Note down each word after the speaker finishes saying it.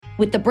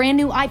With the brand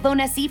new iPhone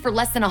SE for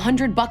less than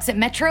 $100 at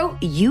Metro,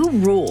 you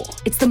rule.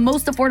 It's the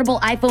most affordable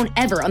iPhone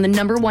ever on the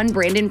 #1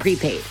 brand in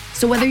prepaid.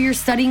 So whether you're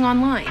studying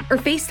online or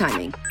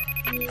FaceTiming.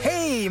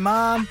 Hey,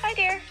 Mom. Hi,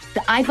 dear. The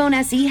iPhone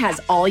SE has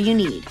all you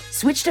need.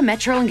 Switch to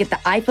Metro and get the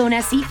iPhone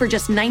SE for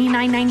just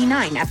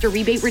 $99.99 after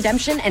rebate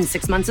redemption and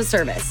 6 months of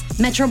service.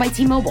 Metro by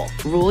T-Mobile.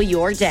 Rule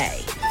your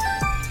day.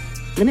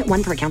 Limit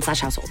 1 per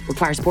account/household.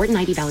 Requires port and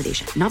ID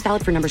validation. Not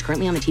valid for numbers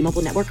currently on the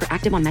T-Mobile network or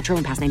active on Metro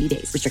in past 90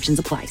 days. Restrictions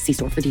apply. See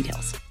store for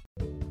details.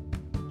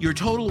 Your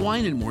Total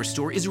Wine & More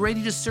store is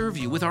ready to serve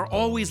you with our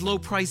always low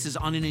prices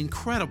on an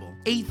incredible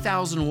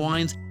 8,000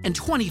 wines and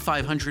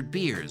 2,500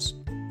 beers.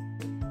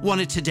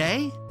 Want it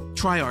today?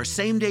 Try our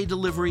same-day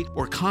delivery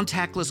or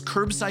contactless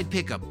curbside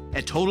pickup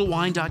at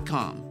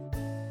TotalWine.com.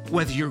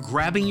 Whether you're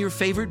grabbing your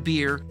favorite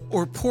beer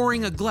or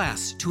pouring a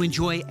glass to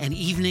enjoy an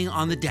evening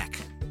on the deck,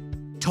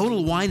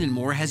 Total Wine &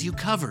 More has you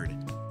covered.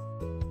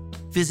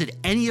 Visit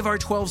any of our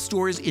 12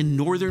 stores in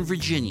Northern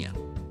Virginia.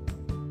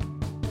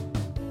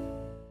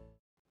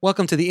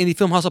 Welcome to the Indie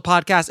Film Hustle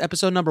Podcast,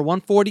 episode number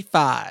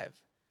 145.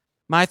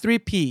 My 3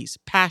 Ps: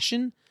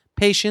 passion,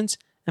 patience,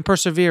 and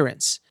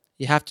perseverance.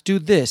 You have to do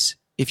this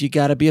if you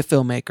gotta be a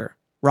filmmaker.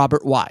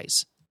 Robert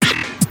Wise.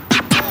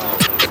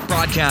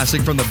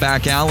 Broadcasting from the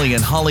back alley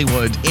in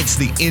Hollywood, it's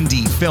the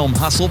Indie Film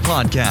Hustle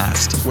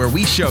Podcast, where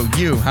we show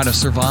you how to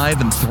survive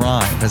and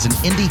thrive as an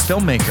indie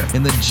filmmaker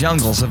in the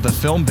jungles of the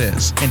film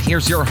biz. And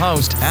here's your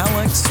host,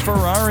 Alex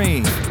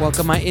Ferrari.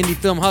 Welcome, my indie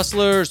film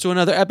hustlers, to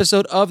another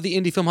episode of the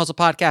Indie Film Hustle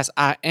Podcast.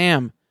 I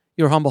am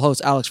your humble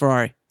host, Alex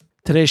Ferrari.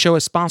 Today's show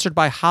is sponsored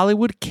by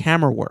Hollywood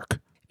Camera Work.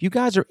 If you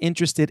guys are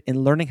interested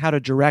in learning how to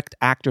direct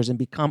actors and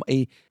become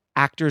a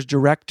actor's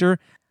director,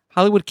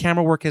 Hollywood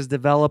Camera Work has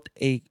developed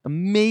an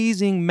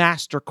amazing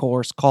master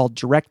course called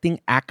Directing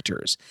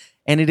Actors.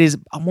 And it is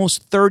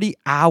almost 30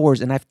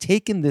 hours. And I've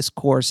taken this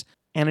course,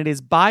 and it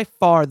is by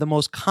far the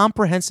most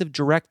comprehensive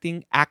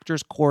directing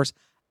actors course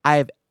I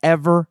have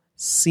ever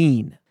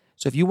seen.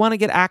 So if you want to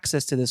get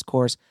access to this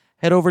course,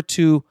 head over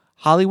to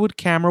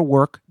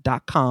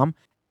HollywoodCameraWork.com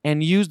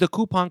and use the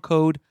coupon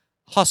code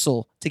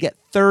HUSTLE to get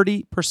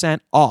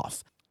 30%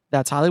 off.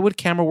 That's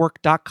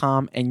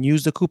HollywoodCameraWork.com and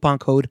use the coupon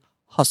code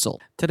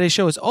HUSTLE. Today's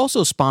show is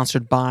also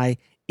sponsored by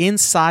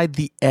Inside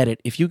the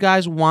Edit. If you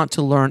guys want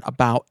to learn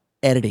about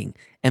editing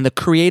and the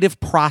creative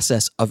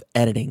process of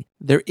editing,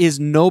 there is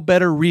no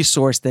better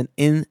resource than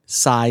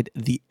Inside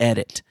the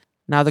Edit.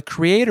 Now, the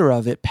creator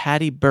of it,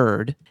 Patty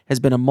Bird, has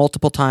been a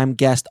multiple-time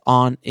guest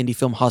on Indie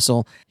Film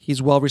Hustle.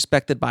 He's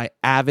well-respected by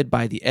Avid,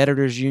 by the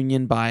Editors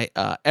Union, by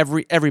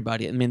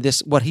everybody. I mean,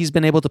 what he's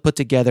been able to put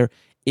together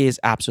is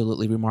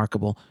absolutely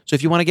remarkable. So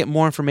if you want to get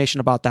more information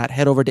about that,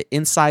 head over to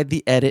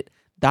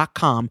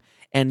InsideTheEdit.com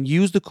and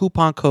use the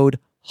coupon code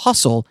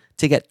HUSTLE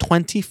to get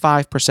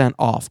 25%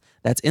 off.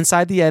 That's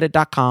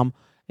InsideTheEdit.com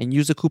and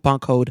use the coupon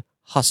code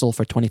HUSTLE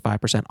for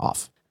 25%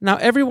 off. Now,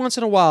 every once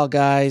in a while,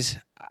 guys,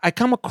 I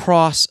come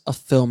across a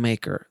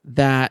filmmaker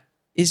that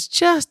is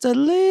just a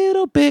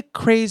little bit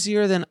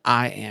crazier than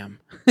I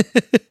am.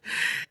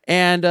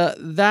 And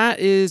that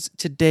is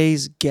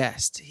today's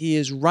guest. He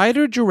is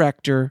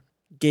writer-director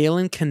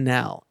Gaelan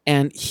Connell,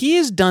 and he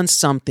has done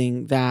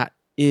something that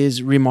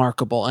is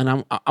remarkable. And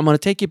I'm going to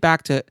take you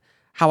back to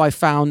how I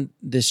found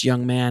this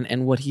young man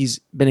and what he's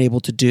been able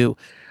to do.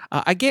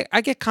 I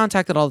get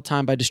contacted all the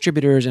time by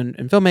distributors and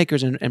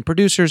filmmakers and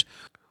producers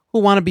who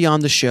want to be on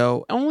the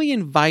show. I only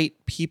invite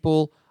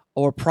people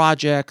or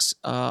projects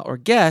or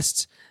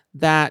guests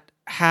that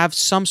have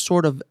some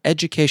sort of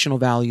educational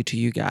value to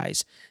you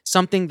guys.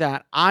 Something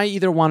that I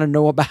either want to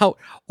know about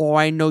or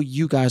I know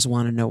you guys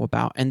want to know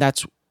about. And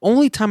that's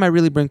only time I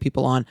really bring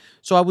people on.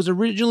 So I was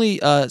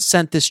originally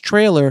sent this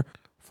trailer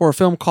for a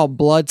film called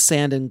Blood,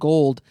 Sand, and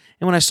Gold.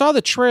 And when I saw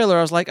the trailer,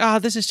 I was like,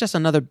 this is just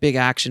another big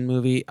action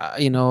movie.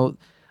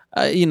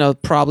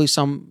 Probably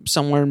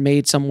somewhere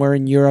made somewhere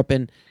in Europe.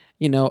 And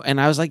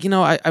I was like,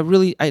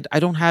 I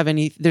don't have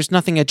any, there's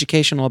nothing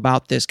educational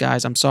about this,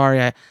 guys. I'm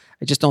sorry. I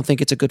just don't think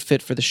it's a good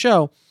fit for the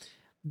show.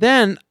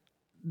 Then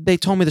they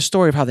told me the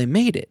story of how they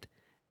made it.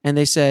 And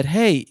they said,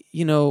 hey,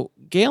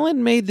 Gaelan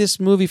made this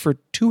movie for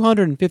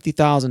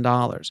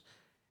 $250,000.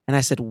 And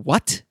I said,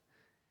 what?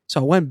 So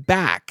I went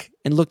back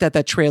and looked at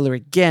that trailer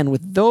again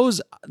with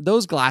those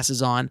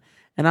glasses on.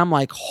 And I'm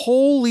like,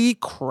 holy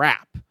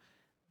crap.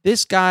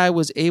 This guy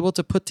was able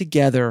to put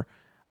together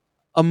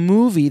a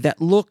movie that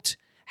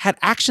had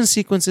action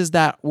sequences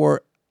that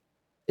were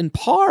in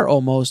par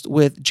almost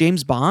with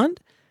James Bond,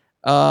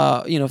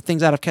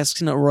 things out of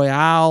Casino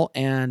Royale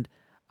and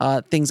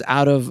things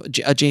out of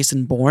a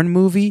Jason Bourne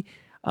movie.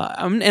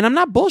 And I'm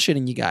not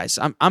bullshitting you guys.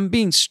 I'm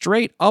being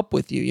straight up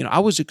with you. I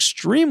was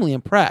extremely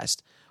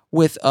impressed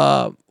with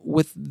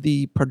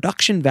the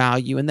production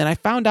value. And then I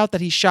found out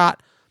that he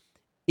shot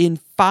in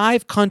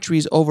 5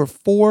 countries over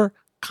 4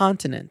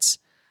 continents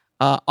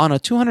on a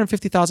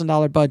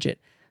 $250,000 budget.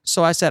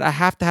 So I said, I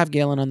have to have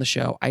Gaelan on the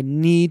show. I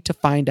need to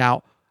find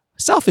out,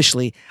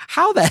 selfishly,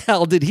 how the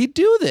hell did he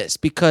do this?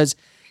 Because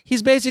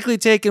he's basically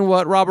taken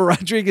what Robert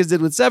Rodriguez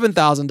did with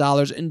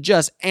 $7,000 and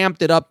just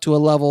amped it up to a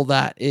level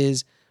that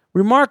is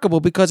remarkable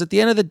because at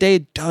the end of the day,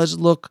 it does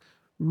look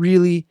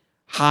really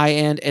high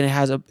end,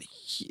 and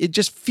it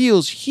just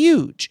feels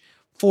huge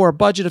for a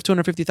budget of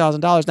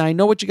 $250,000. Now, I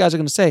know what you guys are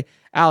going to say,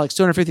 Alex,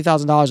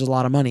 $250,000 is a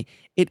lot of money.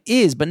 It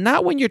is, but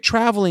not when you're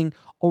traveling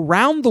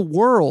around the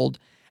world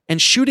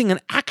and shooting an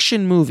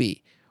action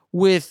movie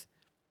with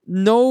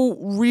no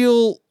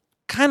real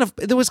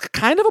there was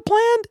kind of a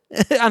plan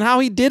on how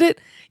he did it.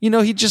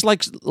 He just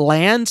like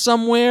land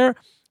somewhere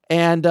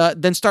and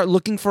then start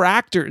looking for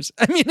actors.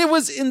 I mean, it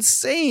was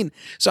insane.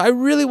 So I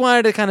really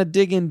wanted to kind of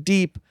dig in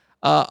deep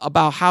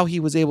about how he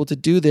was able to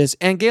do this.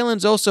 And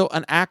Gaelan's also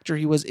an actor.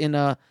 He was in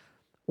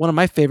one of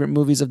my favorite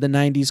movies of the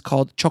 90s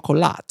called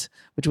Chocolat,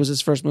 which was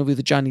his first movie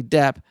with Johnny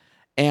Depp.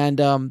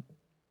 And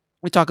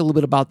we talk a little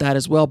bit about that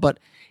as well. But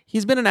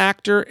he's been an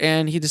actor,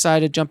 and he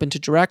decided to jump into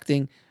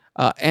directing.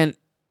 And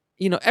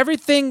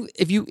everything,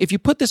 if you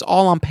put this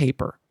all on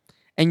paper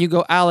and you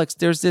go, Alex,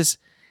 there's this,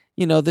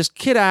 this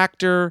kid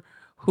actor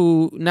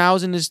who now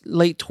is in his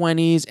late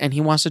 20s and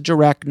he wants to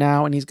direct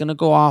now, and he's going to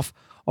go off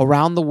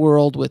around the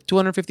world with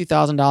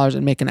 $250,000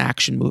 and make an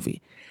action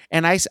movie.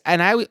 And I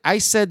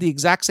said the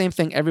exact same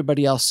thing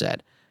everybody else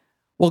said.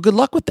 Well, good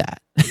luck with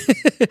that.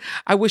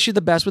 I wish you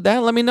the best with that.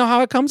 And let me know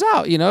how it comes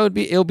out.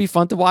 It'll be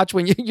fun to watch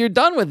when you're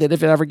done with it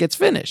if it ever gets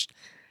finished.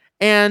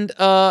 And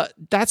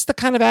that's the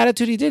kind of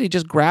attitude he did. He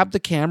just grabbed the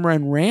camera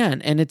and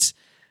ran. And it's,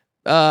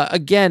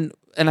 again,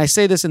 and I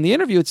say this in the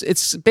interview,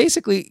 it's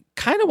basically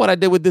kind of what I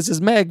did with This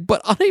Is Meg,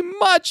 but on a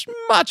much,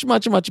 much,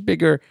 much, much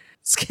bigger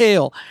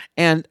scale.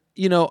 And,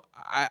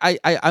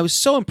 I was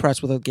so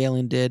impressed with what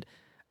Gaelan did.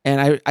 And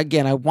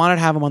I wanted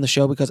to have him on the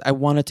show because I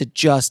wanted to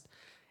just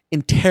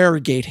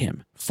interrogate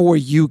him for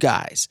you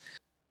guys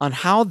on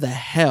how the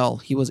hell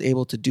he was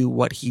able to do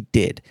what he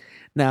did.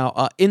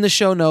 Now, in the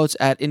show notes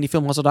at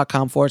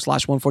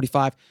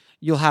indiefilmhustle.com/145,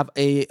 you'll have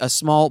a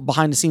small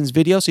behind-the-scenes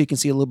video so you can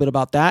see a little bit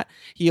about that.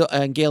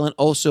 Gaelan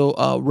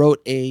also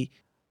wrote a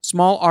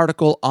small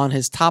article on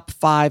his top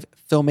 5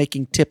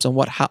 filmmaking tips on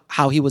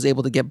how he was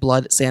able to get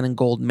Blood, Sand, and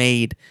Gold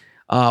made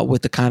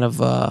with the kind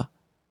of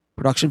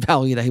production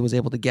value that he was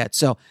able to get.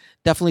 So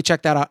definitely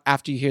check that out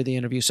after you hear the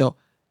interview. So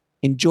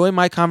enjoy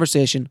my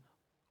conversation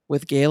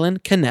with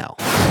Gaelan Connell.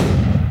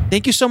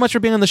 Thank you so much for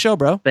being on the show,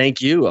 bro.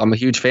 Thank you. I'm a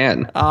huge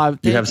fan.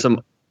 You have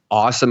some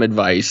awesome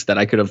advice that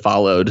I could have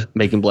followed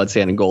making Blood,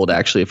 Sand, and Gold,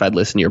 actually, if I'd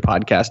listened to your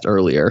podcast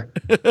earlier.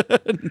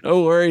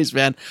 No worries,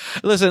 man.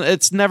 Listen,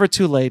 it's never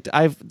too late.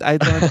 I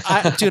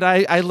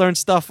learned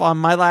stuff on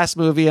my last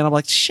movie, and I'm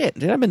like, shit,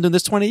 dude, I've been doing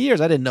this 20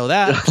 years. I didn't know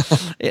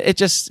that. It's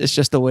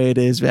just the way it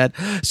is, man.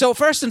 So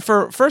first and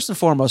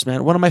foremost,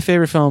 man, one of my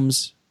favorite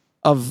films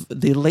of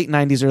the late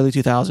 90s, early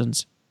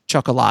 2000s,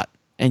 Chocolat.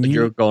 And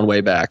you're going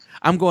way back.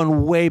 I'm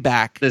going way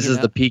back. This is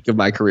the peak of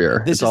my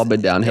career. It's all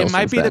been downhill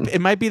since then. It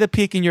might be the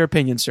peak in your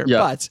opinion, sir.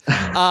 Yeah.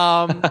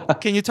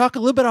 But can you talk a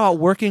little bit about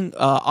working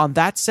on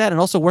that set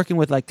and also working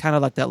with kind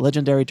of that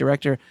legendary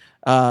director,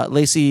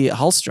 Lasse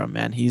Hallström,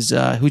 man? He's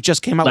who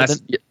just came out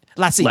with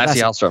Lasse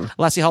Hallström.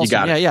 Lasse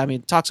Hallström. Yeah. I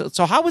mean,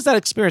 so how was that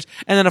experience?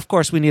 And then, of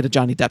course, we need a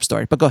Johnny Depp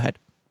story. But go ahead.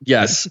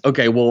 Yes.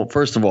 Okay. Well,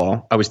 first of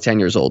all, I was 10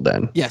 years old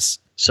then. Yes.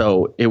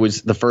 So it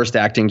was the first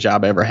acting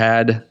job I ever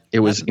had. It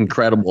was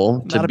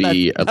incredible to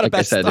be, like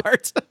I said,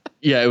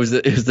 yeah, it was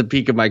the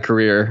peak of my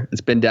career.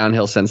 It's been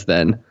downhill since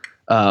then.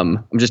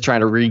 I'm just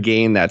trying to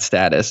regain that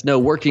status. No,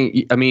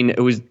 working. I mean,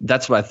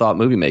 that's what I thought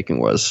movie making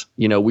was.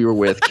 We were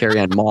with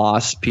Carrie-Anne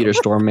Moss, Peter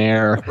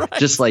Stormare, right.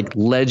 Just like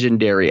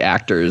legendary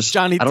actors.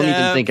 Johnny Depp. I don't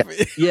even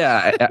think.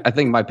 Yeah, I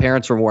think my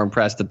parents were more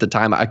impressed at the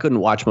time. I couldn't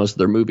watch most of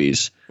their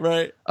movies.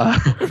 Right.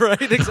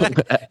 Right.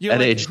 Exactly.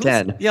 At age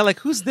 10. Yeah. Like,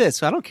 who's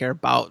this? I don't care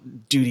about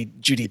Judi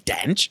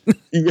Dench.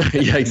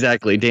 Yeah.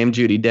 Exactly. Dame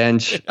Judi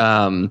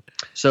Dench.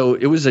 So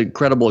it was an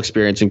incredible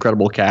experience.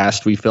 Incredible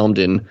cast. We filmed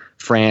in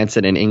France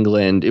and in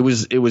England. It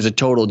was a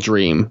total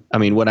dream. I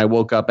mean, when I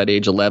woke up at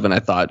age 11, I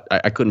thought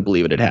I couldn't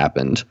believe it had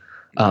happened.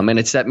 And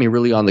it set me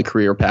really on the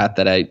career path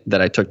that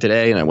I took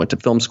today. And I went to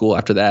film school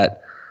after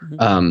that.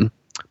 Mm-hmm.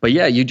 But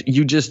yeah,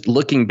 you just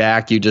looking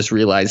back, you just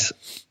realize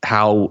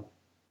how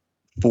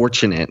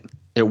fortunate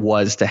it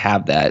was to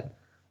have that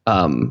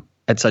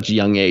at such a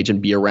young age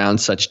and be around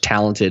such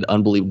talented,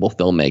 unbelievable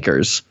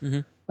filmmakers.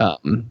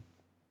 Mm-hmm.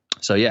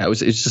 So yeah, it's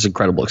just an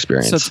incredible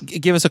experience. So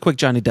give us a quick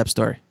Johnny Depp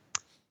story.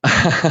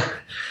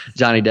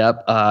 Johnny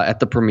Depp at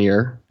the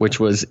premiere, which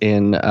was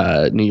in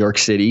New York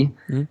City,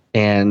 mm-hmm.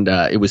 and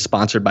it was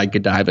sponsored by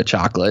Godiva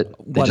chocolate.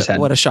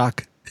 What a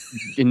shock!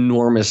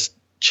 Enormous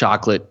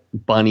chocolate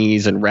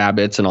bunnies and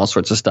rabbits and all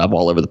sorts of stuff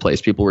all over the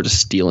place. People were just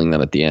stealing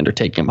them at the end or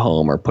taking them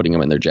home or putting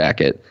them in their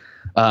jacket.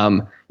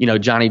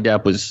 Johnny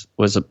Depp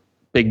was a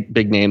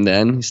big name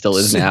then. He still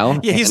is now.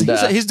 Yeah,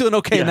 he's doing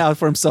okay now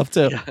for himself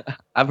too. Yeah.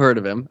 I've heard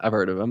of him.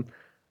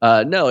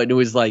 No, and it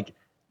was like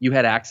you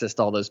had access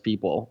to all those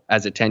people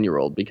as a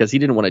 10-year-old because he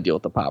didn't want to deal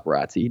with the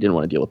paparazzi. He didn't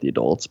want to deal with the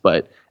adults.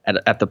 But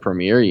at the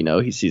premiere,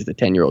 he sees the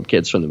 10-year-old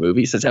kids from the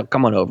movie. He says, "Oh,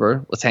 come on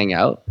over. Let's hang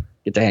out."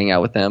 Get to hang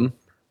out with them.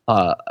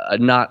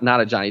 Not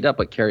a Johnny Depp,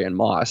 but Carrie-Anne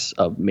Moss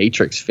of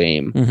Matrix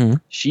fame. Mm-hmm.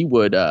 She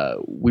would.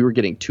 We were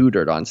getting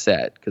tutored on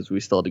set because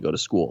we still had to go to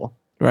school.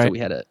 Right. So we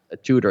had a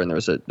tutor, and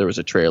there was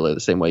a trailer,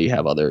 the same way you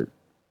have other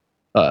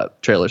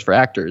trailers for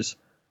actors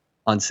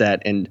on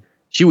set, and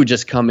she would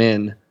just come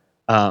in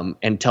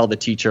and tell the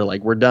teacher,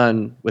 like, we're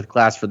done with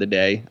class for the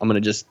day. I'm going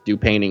to just do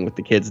painting with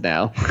the kids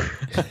now,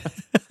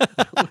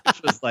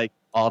 which was like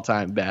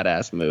all-time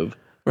badass move.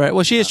 Right.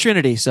 Well, she is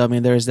Trinity, so I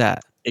mean, there is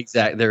that.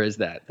 Exactly. There is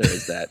that.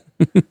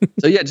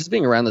 So yeah, just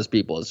being around those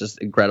people is just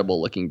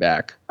incredible looking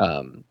back.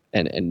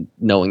 And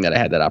knowing that I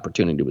had that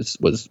opportunity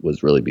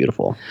was really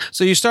beautiful.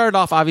 So you started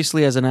off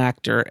obviously as an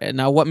actor, and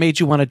now what made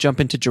you want to jump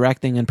into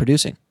directing and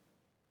producing?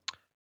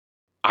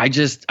 I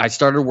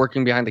started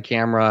working behind the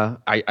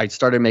camera. I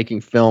started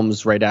making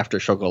films right after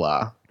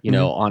Chocolat,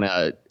 on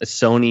a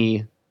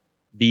Sony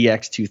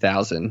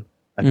VX2000,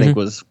 I think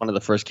was one of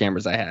the first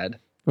cameras I had.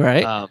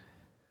 Right.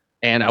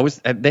 And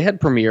they had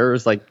Premiere, it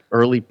was like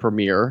early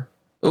Premiere.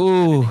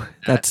 Ooh,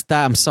 that's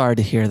that. I'm sorry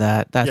to hear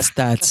that.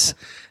 That's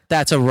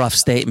a rough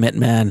statement,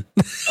 man.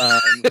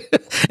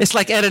 It's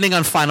like editing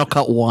on Final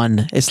Cut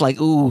 1. It's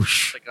like, ooh.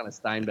 Like on a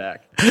Steinbeck.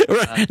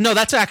 Right. No,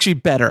 that's actually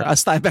better. A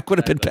Steinbeck would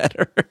have been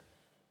better.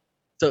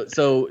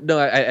 So no,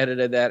 I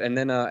edited that, and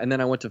then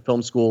I went to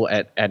film school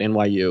at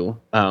NYU.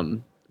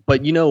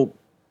 But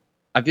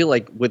I feel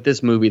like with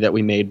this movie that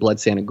we made, Blood,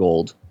 Sand, and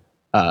Gold,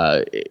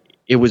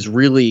 it was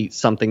really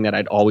something that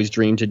I'd always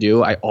dreamed to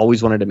do. I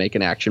always wanted to make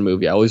an action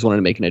movie. I always wanted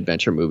to make an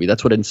adventure movie.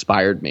 That's what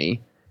inspired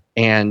me.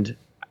 And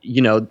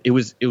it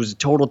was a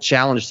total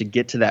challenge to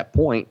get to that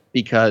point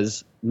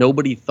because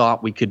nobody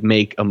thought we could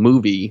make a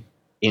movie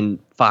in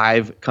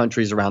 5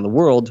 countries around the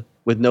world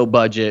with no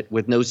budget,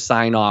 with no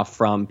sign off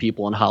from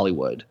people in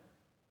Hollywood.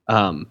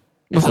 So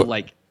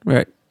like,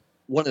 right.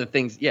 One of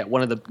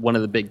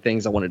the big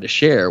things I wanted to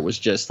share was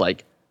just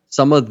like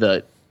some of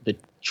the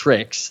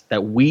tricks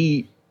that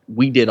we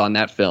did on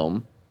that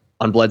film,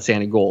 on Blood,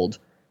 Sand, and Gold,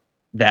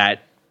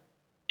 that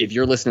if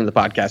you're listening to the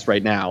podcast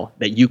right now,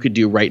 that you could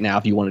do right now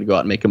if you wanted to go out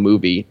and make a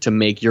movie, to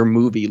make your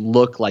movie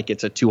look like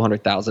it's a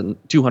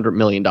 $200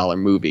 million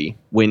movie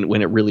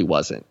when it really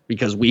wasn't,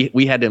 because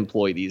we had to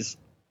employ these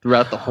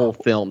throughout the whole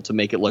film to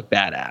make it look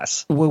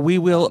badass. Well, we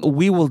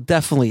will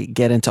definitely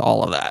get into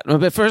all of that.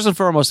 But first and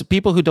foremost, the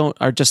people who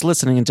are just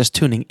listening and just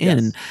tuning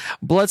in, yes.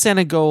 Blood, Sand,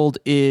 and Gold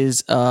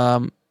is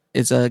Gaelan's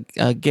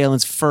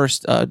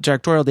first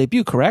directorial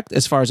debut, correct?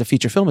 As far as a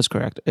feature film is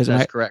correct, isn't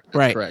That's it? correct. That's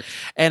right. correct.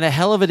 And a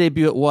hell of a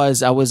debut it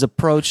was. I was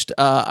approached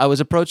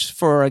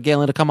for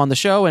Gaelan to come on the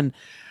show, and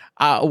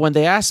when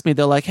they asked me,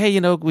 they're like, "Hey,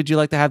 would you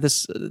like to have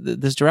this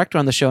director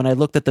on the show?" And I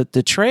looked at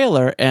the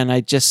trailer, and I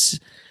just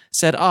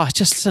said, "Oh, it's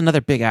just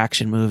another big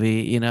action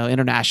movie,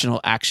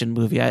 international action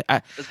movie."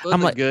 I'm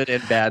like, good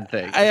and bad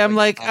things. I'm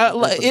like,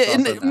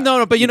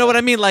 no, but you know what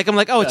I mean? Like, I'm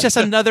like, oh, it's just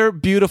another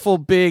beautiful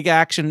big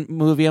action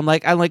movie. I'm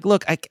like,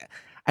 look, I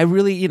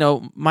really,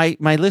 my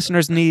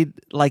listeners need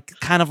like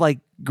kind of like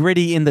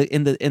gritty in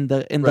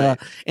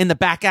the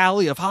back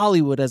alley of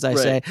Hollywood, as I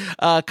say,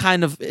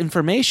 kind of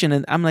information.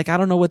 And I'm like, I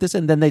don't know what this is.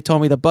 And then they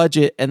told me the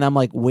budget, and I'm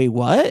like, wait,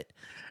 what?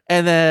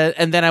 And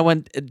then I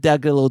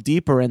dug a little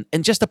deeper, and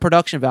just the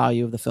production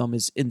value of the film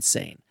is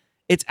insane.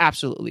 It's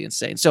absolutely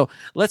insane. So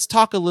let's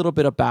talk a little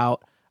bit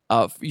about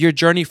your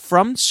journey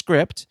from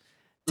script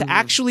to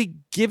actually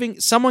giving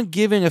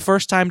a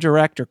first-time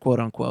director, quote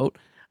unquote,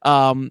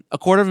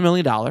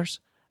 $250,000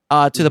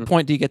 to the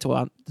point do you get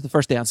to the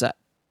first day on set?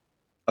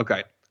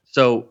 Okay.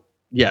 So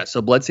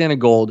Blood, Sand, and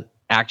Gold,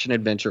 action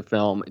adventure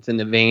film. It's in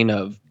the vein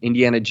of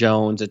Indiana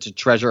Jones. It's a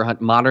treasure hunt,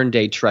 modern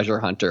day treasure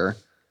hunter.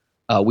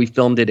 We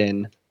filmed it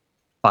in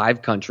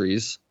 5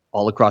 countries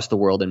all across the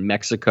world, in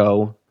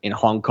Mexico, in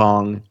Hong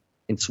Kong,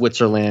 in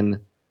Switzerland,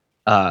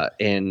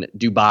 in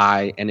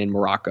Dubai, and in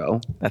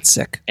Morocco. That's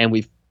sick. And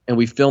we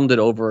filmed it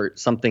over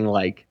something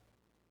like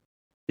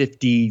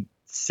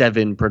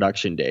 57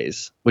 production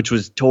days, which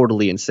was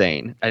totally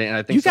insane. And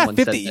I think someone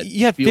said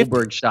that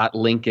Spielberg shot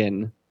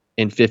Lincoln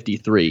in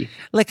 53.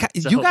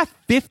 You got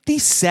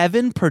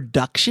 57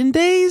 production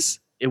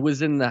days? It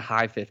was in the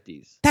high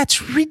 50s.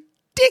 That's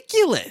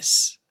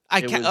ridiculous.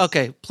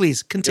 Okay,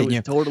 please continue.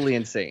 It was totally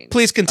insane.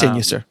 Please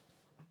continue, sir.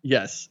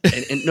 Yes,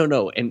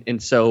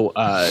 and so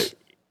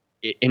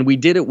we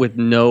did it with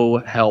no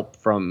help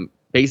from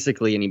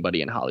basically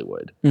anybody in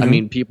Hollywood. I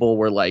mean, people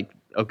were like,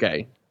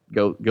 "Okay,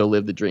 go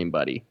live the dream,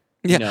 buddy."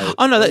 Yeah.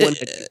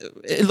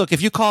 Look,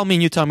 if you call me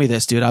and you tell me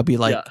this, dude, I'll be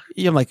like,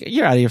 I'm like,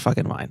 you're out of your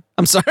fucking mind.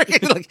 I'm sorry,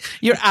 like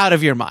you're out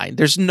of your mind.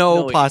 There's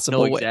no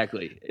possible way.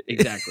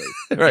 Exactly.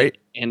 Right.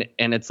 And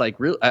it's like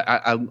real.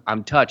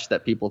 I'm touched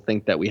that people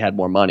think that we had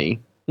more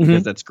money.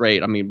 Because that's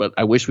great. I mean, but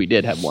I wish we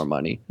did have more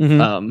money.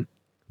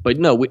 But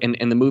no,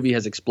 and the movie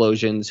has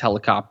explosions,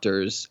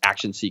 helicopters,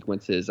 action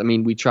sequences. I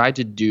mean, we tried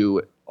to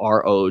do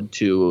our ode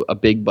to a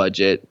big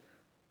budget,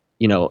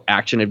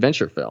 action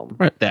adventure film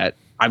that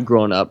I've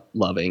grown up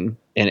loving,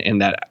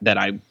 and that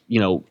I,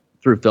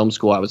 through film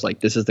school, I was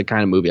like, this is the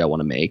kind of movie I want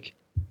to make,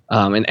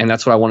 and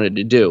that's what I wanted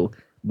to do.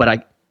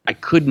 But I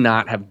could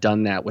not have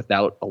done that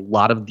without a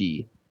lot of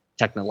the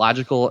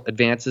technological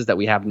advances that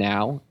we have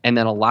now, and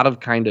then a lot of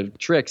kind of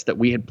tricks that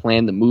we had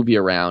planned the movie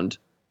around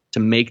to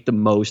make the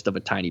most of a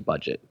tiny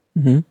budget.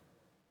 And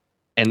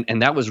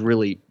that was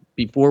really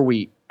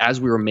as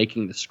we were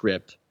making the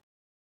script,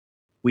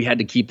 we had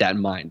to keep that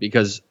in mind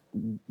because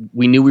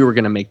we knew we were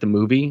going to make the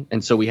movie.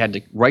 And so we had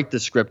to write the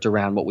script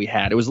around what we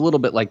had. It was a little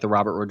bit like the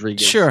Robert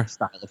Rodriguez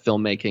style of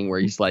filmmaking where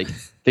he's like,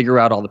 figure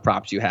out all the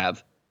props you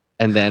have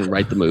and then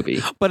write the movie.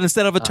 But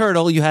instead of a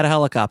turtle, you had a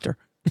helicopter.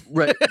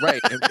 Right.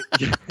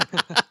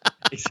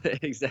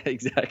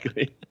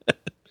 Exactly.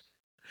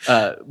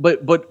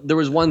 But there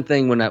was one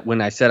thing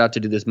when I set out to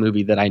do this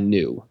movie that I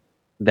knew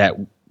that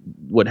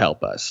would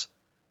help us.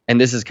 And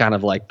this is kind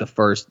of like the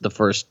first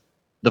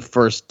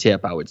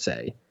tip I would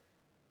say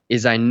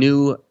is I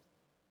knew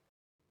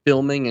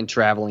filming and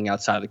traveling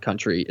outside of the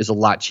country is a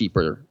lot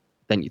cheaper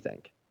than you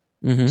think.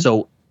 Mm-hmm.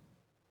 So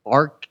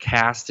our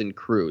cast and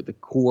crew, the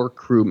core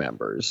crew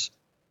members,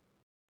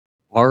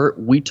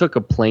 we took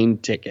a plane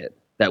ticket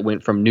that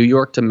went from New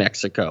York to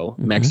Mexico,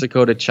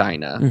 Mexico to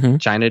China,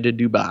 China to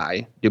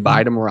Dubai,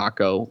 Dubai to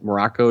Morocco,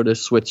 Morocco to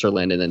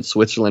Switzerland, and then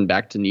Switzerland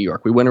back to New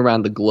York. We went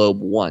around the globe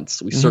once.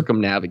 We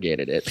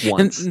circumnavigated it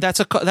once. And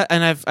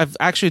I've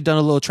actually done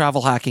a little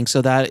travel hacking,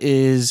 so that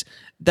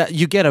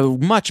you get a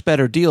much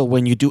better deal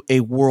when you do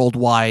a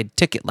worldwide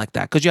ticket like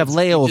that because you have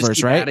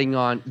layovers, right?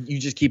 You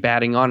just keep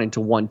adding on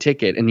into one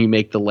ticket, and you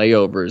make the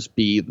layovers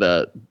be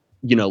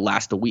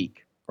last a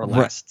week or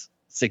last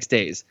 6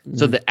 days.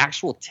 So the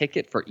actual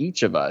ticket for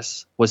each of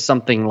us was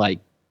something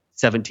like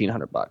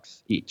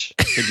 $1,700 each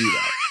to do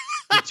that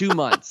for 2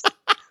 months.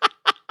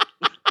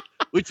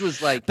 Which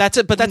was like that's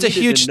a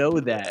huge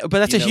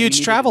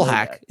travel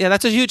hack. Yeah,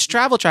 that's a huge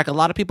travel track. A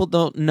lot of people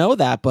don't know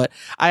that, but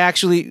I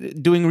actually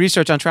doing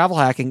research on travel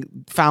hacking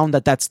found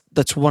that that's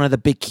one of the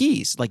big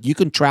keys. Like you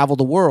can travel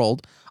the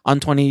world on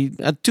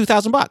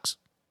 $2,000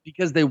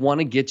 because they want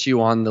to get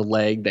you on the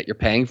leg that you're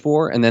paying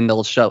for, and then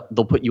they'll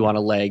put you on a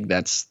leg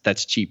that's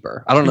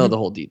cheaper. I don't know the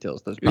whole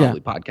details. There's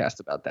probably podcasts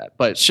about that,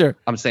 but sure,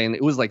 I'm saying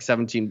it was like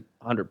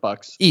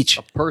 $1,700 each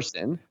a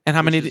person. And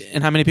how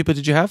many people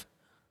did you have?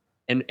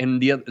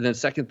 And the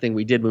second thing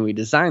we did when we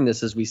designed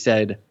this is we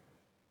said,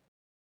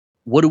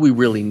 what do we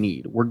really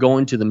need? We're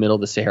going to the middle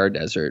of the Sahara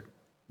Desert.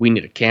 We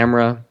need a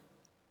camera.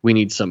 We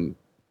need some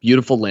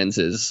beautiful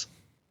lenses.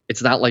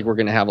 It's not like we're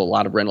going to have a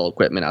lot of rental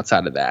equipment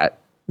outside of that.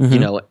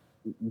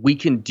 We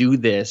can do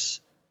this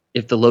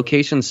if the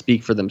locations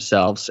speak for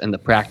themselves and the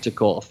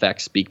practical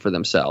effects speak for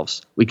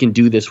themselves. We can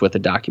do this with a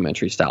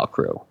documentary style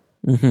crew.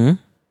 And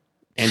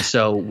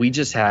so we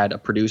just had a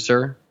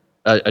producer,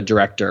 a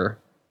director,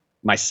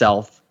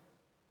 myself,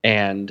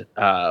 and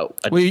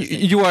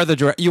you are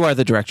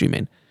the director, you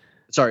mean?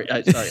 Sorry,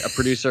 a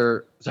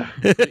producer,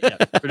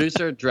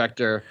 producer,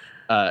 director,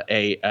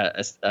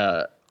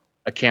 a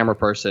camera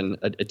person,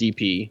 a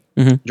DP,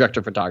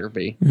 director of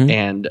photography,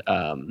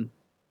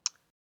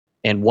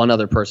 and one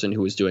other person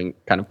who was doing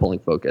kind of pulling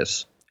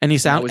focus. And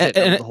that was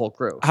the whole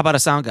crew. How about a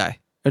sound guy?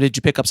 Or did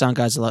you pick up sound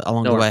guys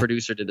along the way? No, a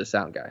producer did the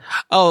sound guy.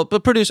 Oh,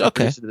 but producer,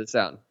 okay. Producer did the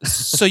sound.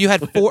 So you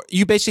had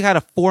you basically had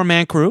a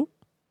 4-man crew?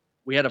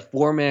 We had a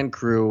 4-man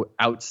crew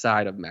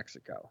outside of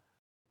Mexico.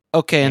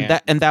 Okay,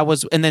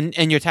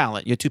 and your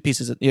talent, your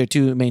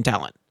two main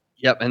talent.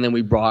 Yep, and then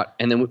we brought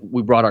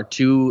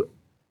the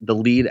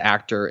lead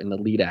actor and the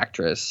lead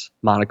actress,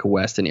 Monica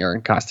West and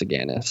Aaron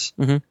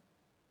Costaganis.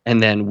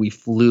 And then we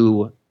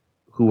flew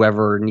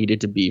whoever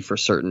needed to be for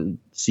certain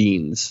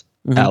scenes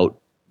out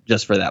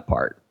just for that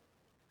part.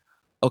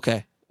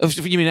 Okay.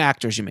 You mean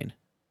actors, you mean?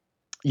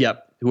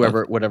 Yep,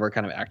 whatever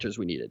kind of actors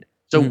we needed.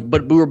 So,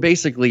 but we were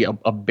basically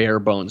a bare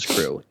bones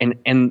crew.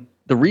 And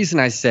the reason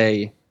I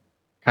say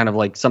kind of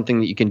like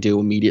something that you can do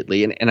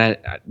immediately, and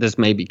this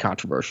may be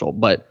controversial,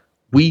 but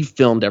we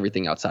filmed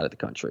everything outside of the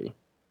country.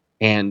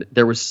 And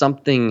there was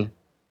something,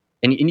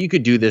 and you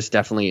could do this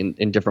definitely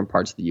in different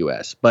parts of the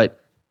U.S., but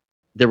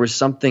there was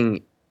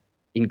something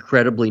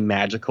incredibly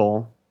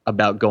magical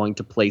about going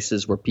to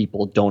places where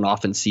people don't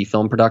often see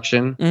film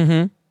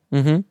production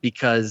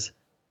because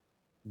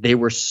they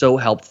were so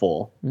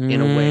helpful in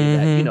a way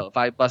that, if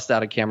I bust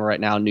out a camera right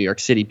now in New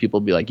York City, people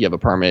would be like, you have a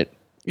permit.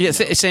 Yeah,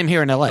 same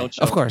here in LA.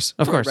 Of course.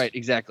 Right,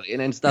 exactly.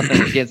 And stuff,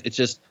 and again, it's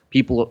just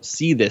people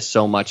see this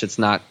so much, it's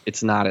not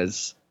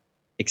as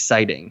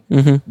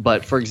exciting.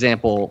 But for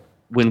example,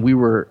 when we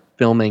were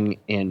filming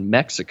in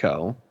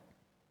Mexico,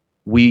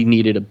 we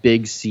needed a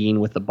big scene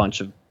with a bunch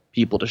of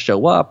people to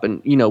show up,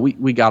 and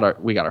we got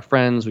our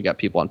friends, we got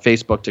people on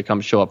Facebook to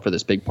come show up for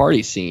this big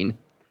party scene.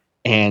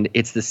 And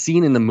it's the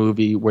scene in the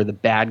movie where the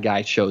bad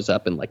guy shows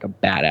up in like a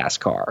badass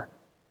car.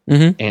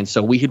 And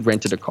so we had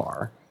rented a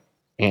car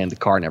and the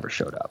car never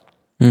showed up.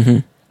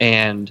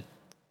 And,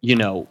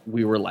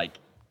 we were like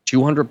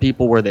 200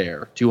 people were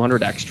there,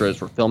 200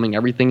 extras. We're filming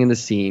everything in the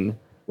scene.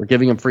 We're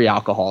giving them free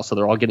alcohol. So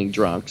they're all getting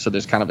drunk. So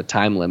there's kind of a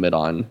time limit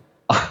on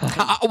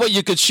what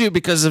you could shoot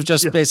because of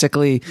just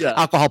basically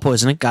alcohol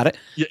poisoning. Got it.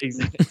 Yeah,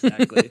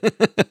 exactly.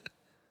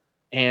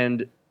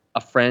 And a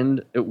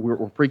friend, we're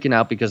freaking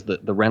out because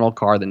the rental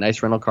car, the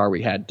nice rental car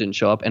we had, didn't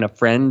show up. And a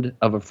friend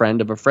of a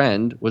friend of a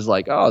friend was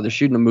like, oh, they're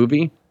shooting a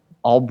movie.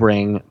 I'll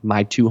bring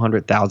my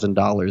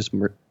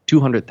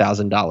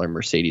 $200,000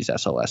 Mercedes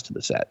SLS to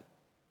the set.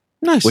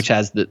 Nice. Which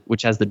has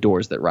the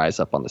doors that rise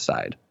up on the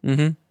side.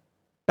 Badass.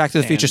 Back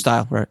to the Future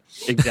style, right?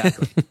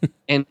 Exactly.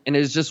 and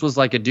it just was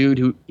like a dude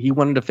who he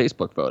wanted a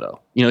Facebook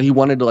photo. He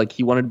wanted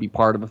to be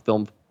part of a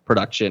film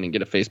production and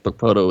get a Facebook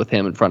photo with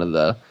him in front of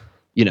the,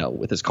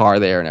 with his car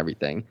there and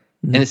everything.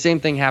 Mm-hmm. And the same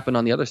thing happened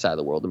on the other side of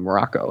the world in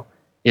Morocco.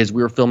 Is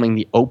we were filming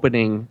the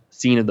opening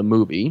scene of the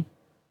movie,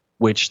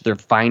 which they're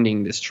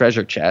finding this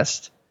treasure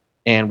chest,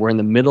 and we're in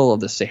the middle of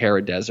the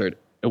Sahara Desert.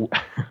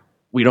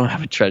 We don't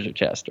have a treasure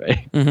chest,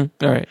 right?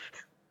 Mm-hmm. All right.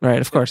 Right,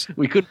 of course.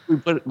 we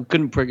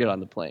couldn't bring it on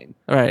the plane.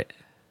 All right.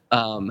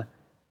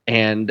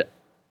 And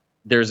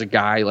there's a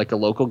guy, like a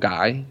local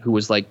guy, who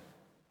was like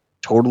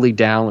totally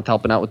down with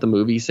helping out with the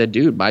movie. He said,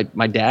 dude, my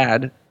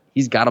dad,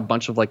 he's got a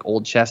bunch of like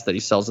old chests that he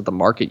sells at the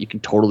market. You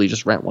can totally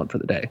just rent one for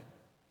the day.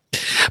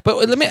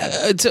 But let me.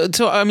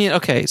 So I mean,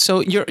 okay.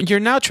 So you're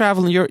now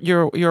traveling.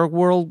 You're a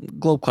world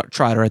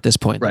globetrotter at this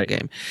point in the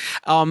game.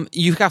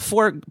 You've got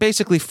four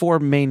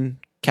main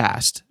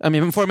cast. I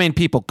mean, four main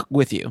people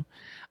with you.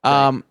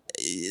 Right.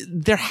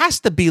 There has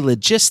to be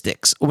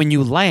logistics when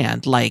you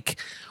land.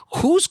 Like,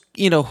 who's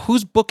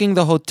booking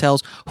the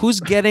hotels? Who's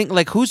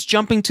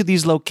jumping to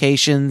these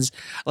locations?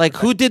 Like,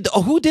 who did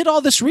all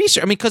this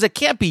research? I mean, because it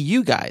can't be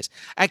you guys.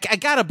 I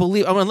gotta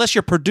believe, unless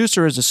your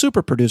producer is a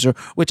super producer,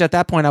 which at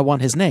that point I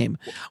want his name.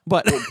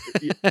 But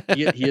he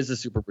is a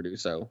super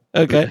producer.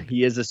 Okay,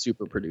 he is a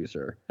super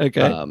producer.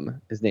 Okay,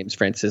 his name's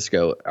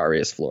Francisco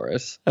Arias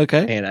Flores.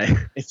 Okay,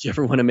 and if you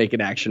ever want to make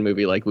an action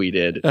movie like we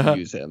did,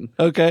 use him.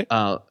 Okay,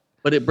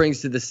 but it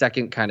brings to the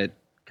second kind of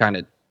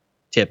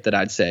tip that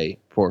I'd say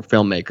for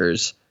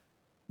filmmakers,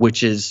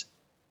 which is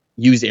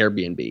use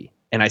Airbnb.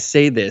 And I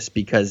say this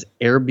because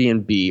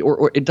Airbnb,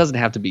 or it doesn't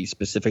have to be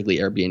specifically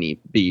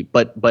Airbnb,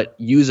 but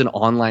use an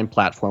online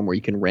platform where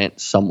you can rent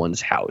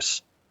someone's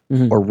house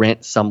or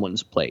rent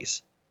someone's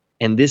place.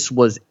 And this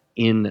was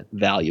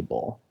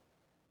invaluable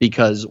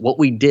because what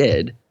we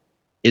did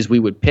is we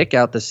would pick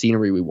out the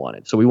scenery we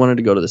wanted. So we wanted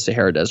to go to the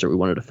Sahara Desert. We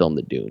wanted to film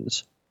the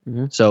dunes.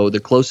 So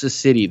the closest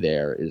city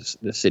there is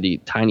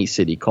tiny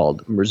city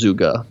called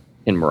Merzouga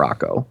in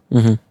Morocco.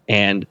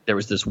 And there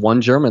was this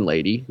one German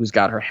lady who's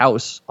got her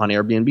house on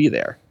Airbnb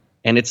there.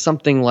 And it's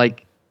something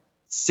like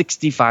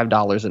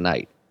 $65 a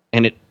night.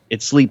 And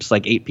it sleeps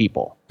like 8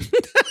 people.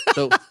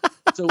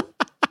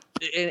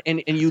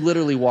 And you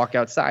literally walk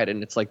outside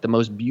and it's like the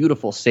most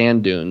beautiful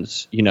sand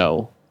dunes,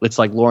 it's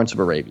like Lawrence of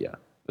Arabia.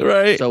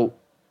 Right.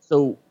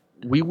 So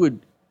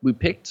we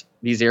picked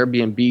these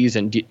Airbnbs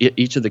in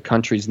each of the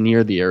countries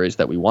near the areas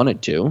that we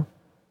wanted to.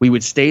 We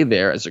would stay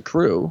there as a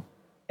crew.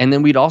 And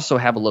then we'd also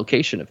have a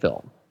location to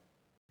film.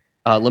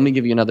 Let me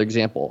give you another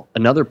example.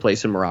 Another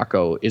place in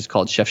Morocco is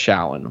called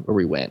Chefchaouen, where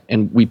we went.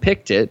 And we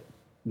picked it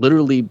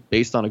literally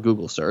based on a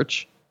Google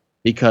search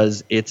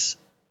because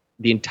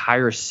the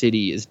entire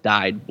city is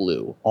dyed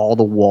blue. All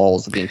the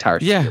walls of the entire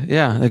city.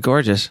 Yeah, they're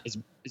gorgeous.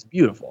 It's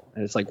beautiful.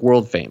 And it's like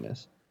world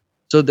famous.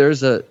 So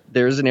there's an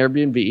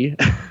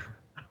Airbnb.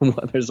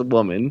 There's a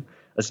woman,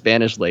 a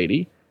Spanish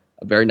lady,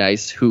 very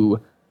nice, who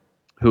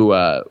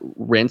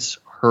rents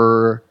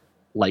her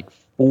like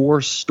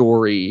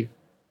 4-story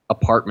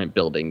apartment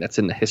building that's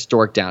in the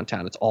historic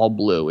downtown. It's all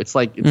blue. It's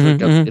like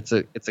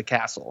it's a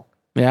castle.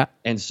 Yeah.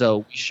 And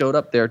so we showed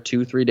up there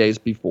 2-3 days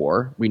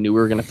before. We knew we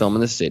were going to film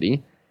in the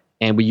city,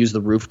 and we used the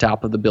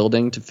rooftop of the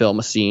building to film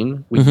a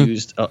scene. We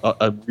used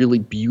a really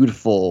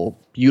beautiful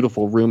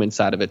room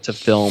inside of it to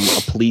film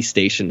a police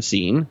station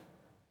scene.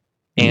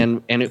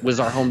 And it was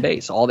our home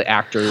base. All the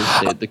actors,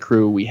 the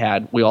crew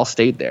we all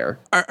stayed there.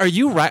 Are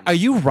you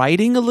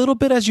writing a little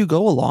bit as you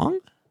go along?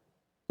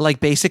 Like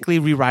basically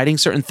rewriting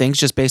certain things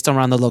just based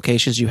around the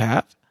locations you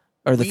have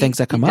or the things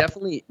that come up?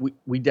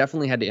 We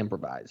definitely had to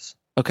improvise.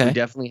 Okay. We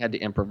definitely had to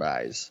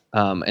improvise.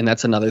 And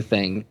that's another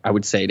thing I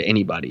would say to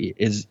anybody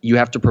is you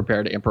have to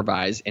prepare to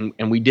improvise.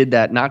 And we did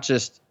that not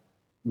just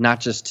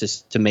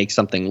to make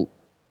something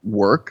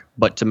work,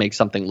 but to make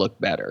something look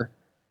better.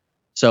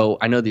 So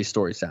I know these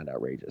stories sound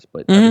outrageous,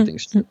 but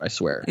everything's true, I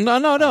swear.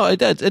 No, it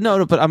does.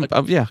 No, but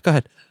I'm yeah, go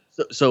ahead.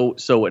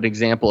 So an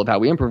example of how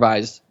we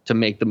improvised to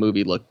make the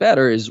movie look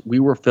better is we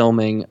were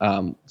filming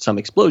some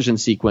explosion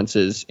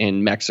sequences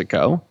in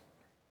Mexico,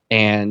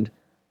 and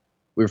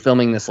we were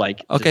filming this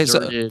like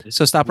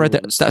so stop right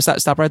there.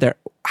 Stop right there.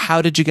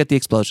 How did you get the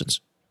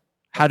explosions?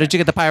 How did you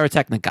get the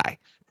pyrotechnic guy?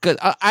 Because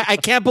I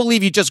can't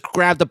believe you just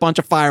grabbed a bunch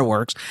of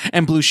fireworks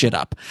and blew shit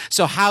up.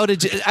 So how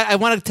did you? I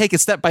want to take it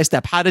step by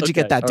step. How did you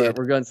get that dude? Right,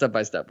 we're going step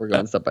by step.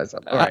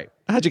 All right.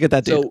 How'd you get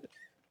that dude? So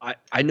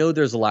I know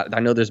there's a lot. I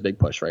know there's a big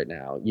push right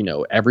now.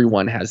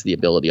 Everyone has the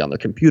ability on their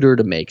computer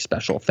to make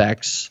special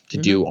effects, to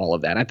do all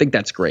of that. And I think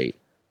that's great.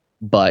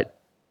 But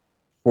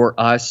for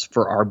us,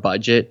 for our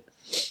budget,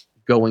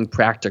 going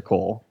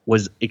practical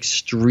was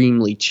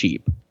extremely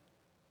cheap.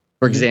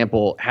 For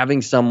example,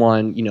 having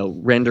someone,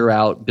 render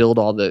out, build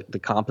all the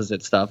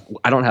composite stuff.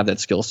 I don't have that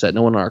skill set.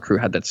 No one on our crew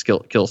had that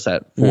skill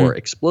set for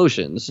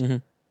explosions.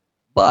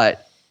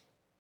 But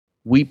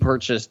we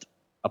purchased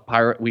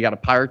we got a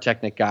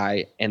pyrotechnic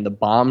guy, and the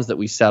bombs that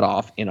we set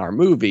off in our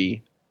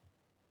movie,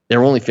 they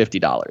were only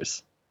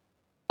 $50.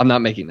 I'm not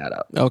making that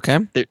up. Okay.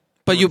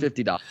 But you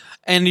 $50.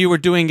 And you were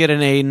doing it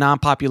in a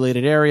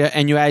non-populated area,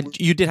 and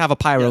you did have a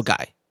pyro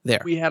guy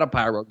there. We had a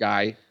pyro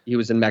guy. He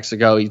was in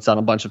Mexico. He'd done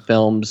a bunch of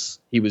films.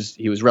 He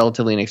was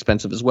relatively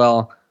inexpensive as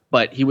well.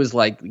 But he was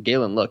like,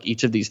 Gaelan, look,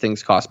 each of these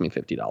things cost me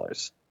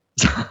 $50.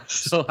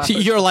 So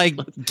you're like,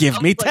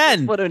 give me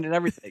 10. Put it in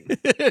everything.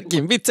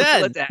 Give me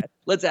 10.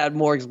 Let's add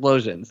more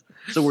explosions.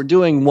 So we're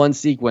doing one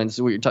sequence.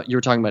 You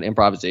were talking about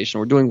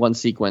improvisation. We're doing one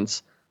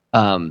sequence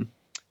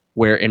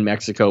where in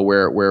Mexico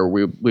where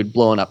we'd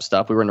blown up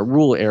stuff. We were in a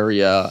rural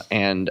area,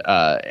 and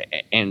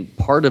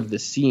part of the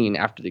scene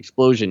after the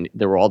explosion,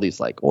 there were all these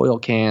like oil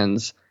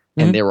cans,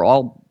 and they were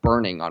all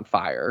burning on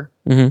fire.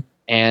 Mm-hmm.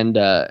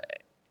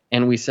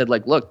 And we said,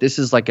 like, look, this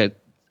is like a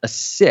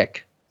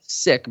sick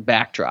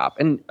backdrop.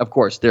 And of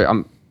course,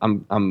 I'm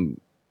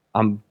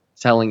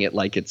telling it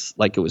like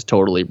it was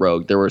totally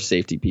rogue. There were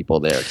safety people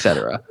there,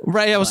 etc.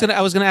 Right. I was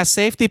gonna ask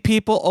safety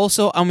people.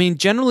 Also, I mean,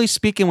 generally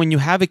speaking, when you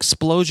have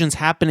explosions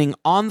happening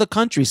on the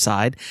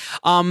countryside,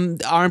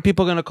 aren't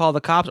people gonna call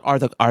the cops? Are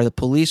the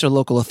police or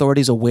local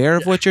authorities aware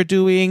of what you're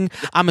doing?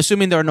 I'm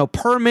assuming there are no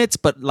permits,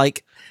 but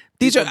like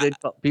these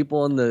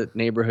people in the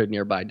neighborhood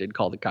nearby did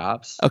call the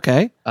cops.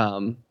 Okay.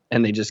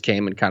 And they just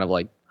came and kind of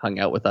like hung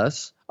out with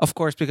us. Of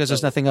course, because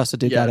there's nothing else to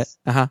do. Yes. Got it.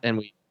 Uh-huh.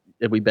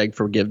 And we begged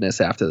forgiveness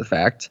after the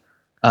fact.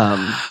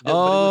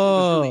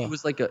 It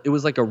was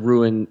like a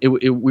ruin.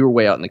 We were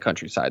way out in the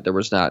countryside. There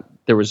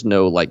was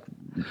no like.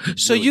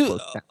 So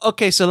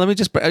so let me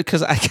just,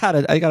 because I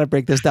gotta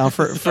break this down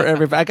for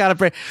everybody. I gotta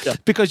break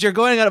because you're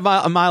going at a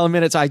mile a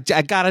minute. So I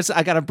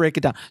gotta break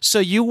it down. So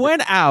you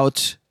went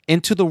out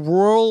into the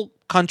rural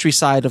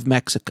countryside of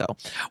Mexico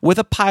with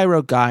a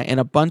pyro guy and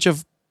a bunch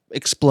of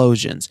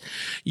explosions.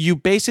 You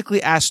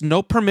basically asked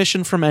no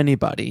permission from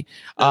anybody.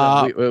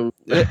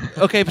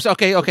 Okay.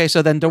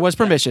 So then there was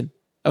permission.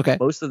 Okay.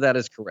 Most of that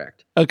is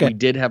correct. Okay. We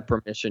did have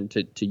permission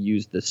to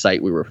use the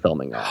site we were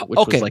filming on, which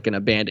was like an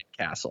abandoned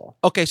castle.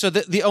 Okay. So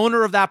the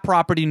owner of that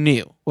property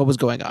knew what was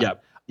going on. Yeah.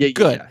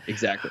 Good. Yeah,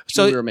 exactly.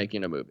 So we were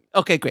making a movie.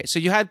 Okay, great. So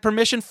you had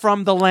permission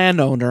from the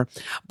landowner,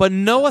 but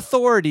no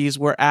authorities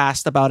were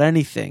asked about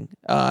anything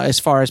as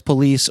far as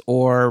police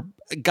or,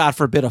 God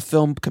forbid, a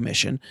film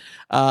commission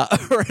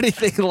or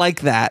anything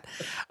like that,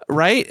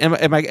 right?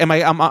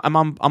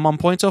 I'm on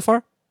point so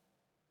far.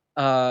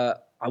 I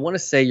want to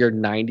say you're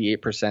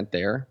 98%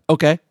 there.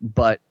 Okay,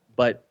 but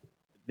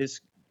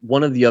this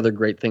one of the other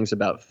great things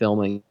about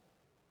filming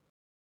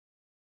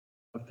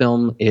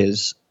film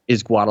is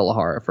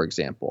Guadalajara, for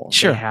example.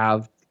 Sure. They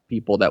have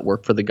people that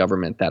work for the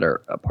government that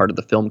are a part of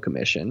the film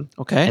commission.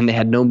 Okay, and they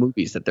had no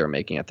movies that they were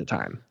making at the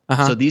time.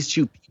 Uh-huh. So these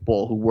two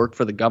people who worked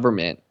for the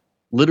government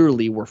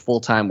literally were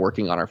full-time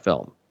working on our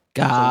film.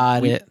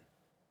 Got it.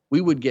 We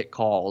would get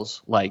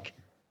calls like,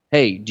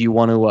 hey, do you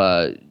want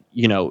to,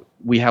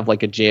 we have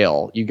like a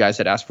jail. You guys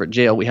had asked for a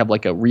jail. We have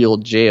like a real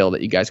jail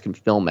that you guys can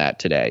film at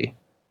today.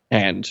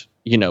 And,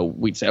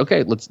 we'd say,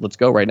 okay, let's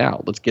go right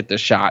now. Let's get the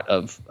shot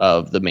of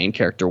the main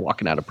character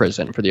walking out of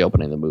prison for the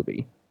opening of the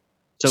movie.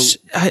 So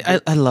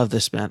I love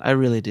this, man. I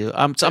really do.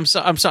 I'm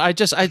sorry. I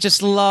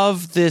just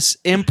love this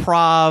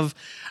improv,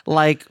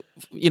 like,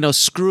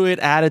 screw it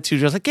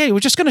attitude. Just like, hey, we're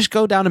just going to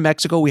go down to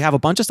Mexico. We have a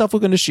bunch of stuff we're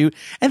going to shoot,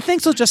 and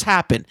things will just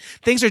happen.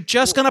 Things are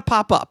just going to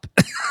pop up.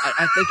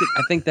 I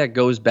think that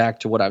goes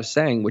back to what I was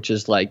saying, which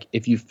is like,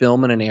 if you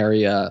film in an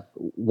area,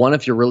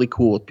 if you're really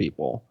cool with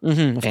people,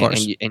 of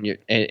course,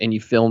 and you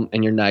film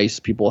and you're nice,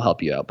 people will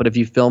help you out. But if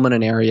you film in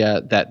an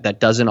area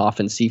that doesn't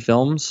often see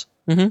films,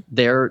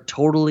 they're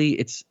totally,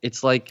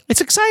 it's like,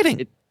 it's exciting.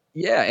 And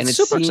it's it's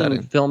super seeing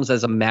exciting. Films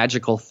as a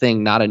magical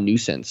thing, not a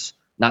nuisance.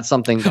 Not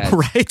something that,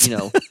 right.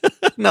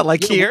 Not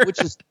like here.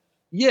 Which is,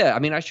 I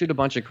mean, I shoot a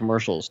bunch of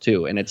commercials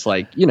too. And it's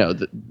like,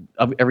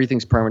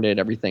 everything's permitted,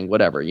 everything,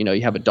 whatever.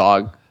 You have a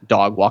dog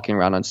walking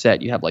around on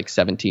set. You have like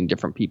 17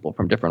 different people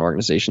from different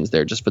organizations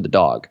there just for the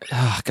dog.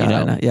 Oh, God,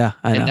 I know. Yeah,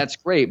 I know. And that's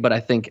great. But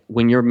I think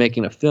when you're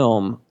making a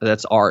film,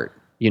 that's art,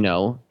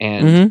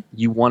 and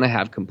you want to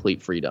have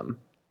complete freedom.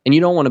 And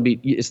you don't want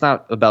to it's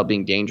not about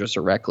being dangerous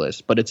or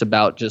reckless, but it's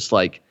about just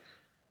like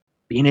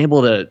being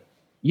able to,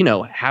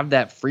 have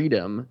that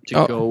freedom to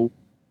go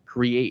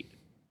create.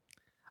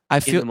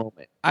 I feel in the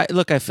moment.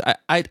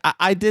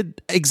 I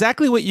did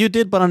exactly what you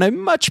did, but on a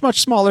much,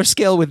 much smaller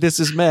scale with This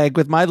Is Meg,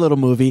 with my little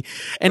movie,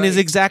 and it's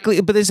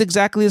exactly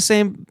the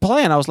same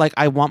plan. I was like,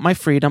 I want my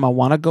freedom. I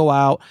want to go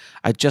out.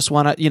 I just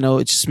want to,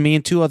 it's just me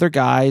and two other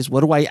guys.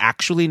 What do I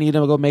actually need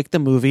to go make the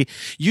movie?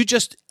 You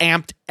just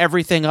amped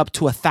everything up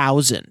to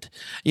 1,000,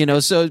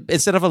 so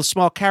instead of a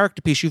small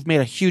character piece, you've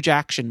made a huge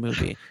action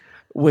movie.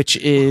 Which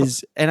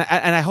is, and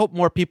I hope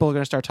more people are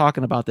going to start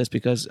talking about this,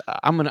 because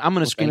I'm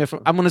gonna scream it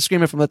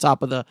from the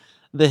top of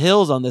the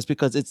hills on this,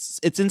 because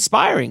it's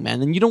inspiring,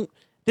 man. And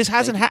this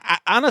hasn't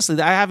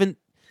honestly, I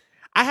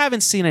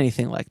haven't seen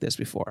anything like this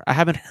before. I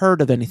haven't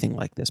heard of anything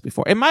like this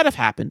before. It might have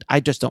happened. I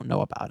just don't know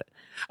about it.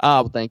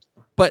 Thank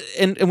you. But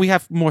and we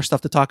have more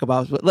stuff to talk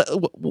about.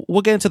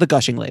 We'll get into the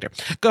gushing later.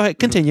 Go ahead,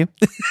 continue.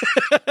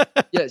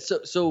 Yeah.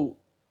 So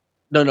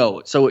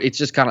No. So it's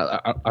just kind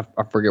of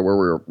I forget where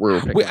we were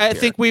picking I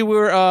think we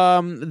were.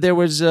 There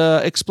was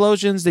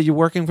explosions that you're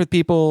working with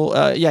people.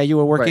 You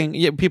were working. Right.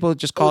 Yeah, people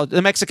just called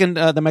the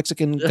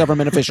Mexican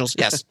government officials.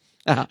 Yes.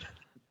 Uh-huh.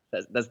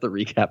 That's the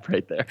recap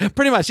right there.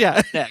 Pretty much.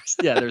 Yeah. Next,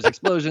 there's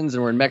explosions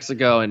and we're in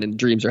Mexico and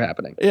dreams are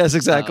happening. Yes,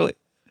 exactly.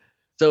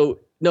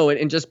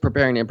 And just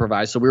preparing to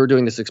improvise. So we were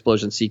doing this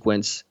explosion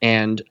sequence,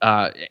 and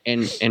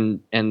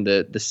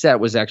the set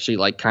was actually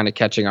like kind of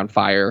catching on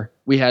fire.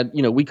 We had,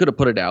 we could have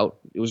put it out.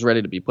 It was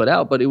ready to be put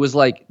out, but it was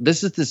like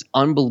this is this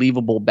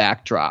unbelievable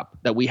backdrop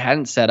that we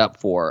hadn't set up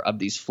for of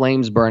these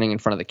flames burning in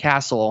front of the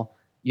castle.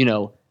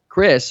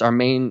 Chris, our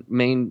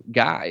main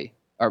guy,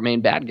 our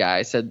main bad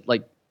guy, said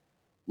like,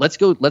 let's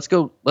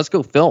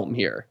go film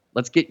here.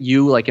 Let's get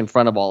you like in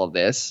front of all of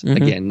this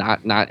again,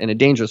 not in a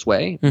dangerous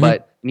way,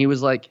 but he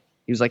was like,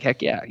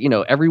 heck yeah.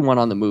 Everyone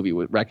on the movie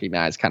would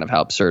recognize kind of how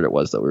absurd it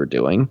was that we were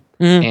doing.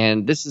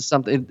 And this is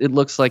something, it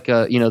looks like,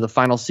 the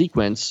final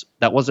sequence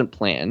that wasn't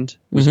planned.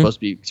 It was supposed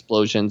to be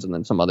explosions and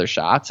then some other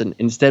shots. And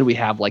instead we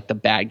have like the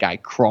bad guy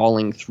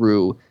crawling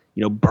through,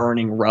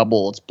 burning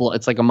rubble.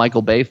 It's like a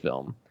Michael Bay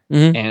film.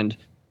 And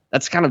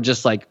that's kind of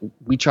just like,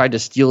 we tried to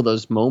steal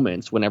those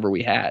moments whenever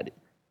we had.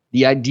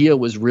 The idea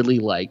was really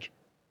like,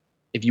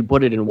 if you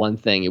put it in one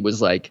thing, it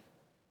was like,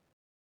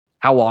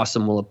 how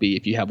awesome will it be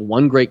if you have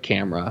one great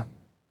camera,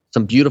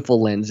 some beautiful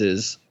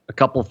lenses, a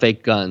couple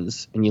fake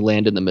guns, and you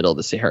land in the middle of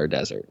the Sahara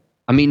Desert?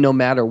 I mean, no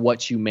matter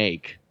what you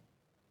make,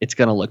 it's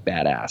going to look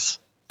badass.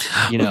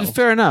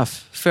 Fair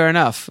enough.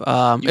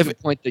 You could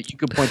point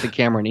the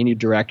camera in any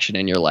direction,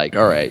 and you're like,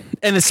 all right.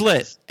 And it's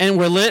lit. And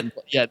we're lit.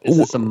 Yeah, this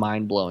is some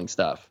mind-blowing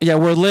stuff. Yeah,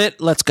 we're lit.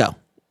 Let's go.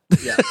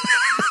 Yeah.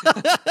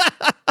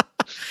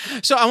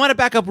 So I want to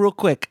back up real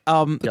quick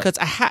because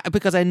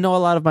because I know a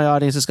lot of my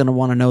audience is going to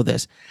want to know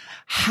this.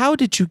 How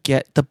did you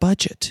get the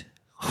budget?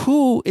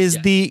 Who is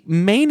the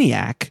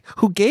maniac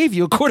who gave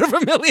you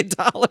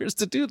 $250,000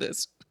 to do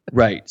this?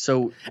 Right.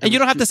 So, and you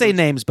don't have to say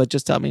names, but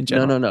just tell me in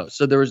general. No.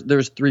 So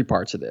there's three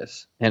parts of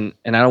this, and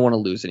I don't want to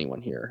lose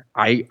anyone here.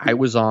 I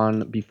was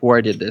on, before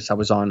I did this, I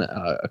was on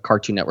a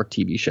Cartoon Network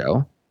TV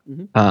show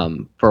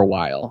for a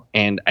while,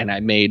 and I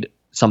made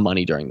some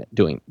money doing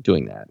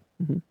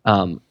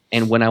that.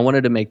 And when I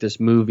wanted to make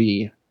this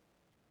movie,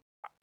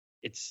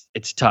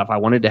 it's tough. I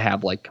wanted to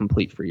have like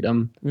complete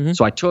freedom.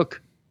 So I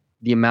took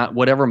the amount,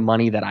 whatever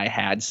money that I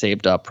had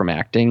saved up from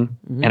acting,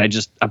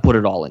 and I put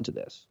it all into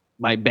this.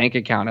 My bank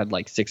account had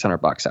like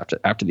 $600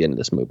 after the end of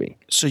this movie.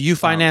 So you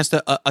financed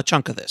a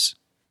chunk of this.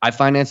 I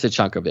financed a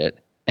chunk of it.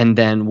 And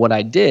then what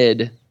I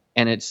did,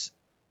 and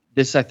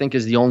this I think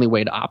is the only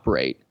way to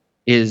operate,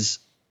 is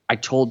I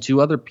told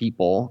two other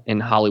people in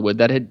Hollywood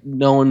that had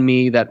known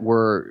me, that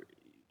were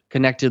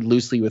connected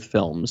loosely with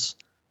films,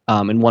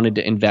 and wanted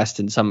to invest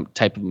in some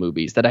type of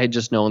movies that I had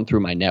just known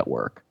through my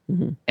network.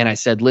 And I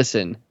said,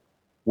 listen,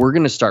 we're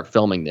going to start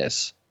filming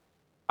this.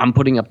 I'm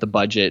putting up the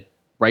budget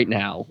right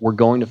now. We're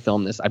going to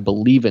film this. I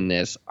believe in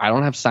this. I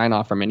don't have sign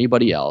off from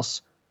anybody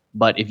else,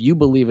 but if you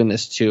believe in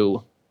this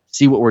too,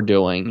 see what we're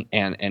doing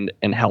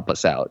and help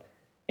us out.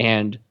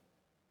 And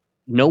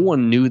no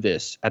one knew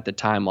this at the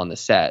time on the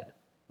set,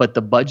 but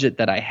the budget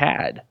that I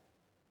had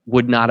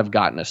would not have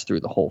gotten us through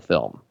the whole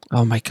film.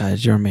 Oh my God,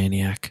 you're a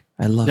maniac.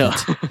 I love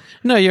it.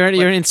 No, you're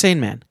an insane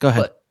man. Go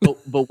ahead.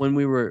 But when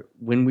we were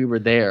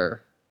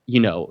there,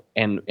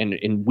 and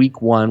in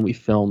week one we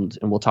filmed,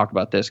 and we'll talk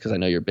about this because I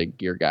know you're a big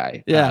gear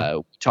guy. Yeah.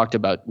 We talked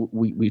about,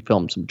 we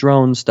filmed some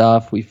drone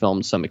stuff, we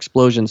filmed some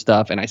explosion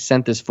stuff, and I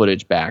sent this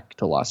footage back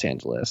to Los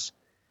Angeles.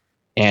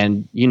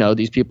 And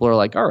these people are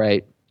like, all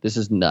right, this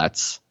is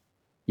nuts.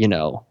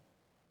 Here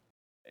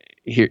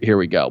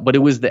we go. But it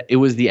was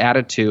the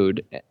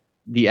attitude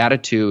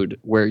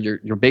where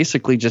you're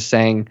basically just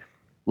saying,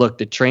 look,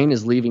 the train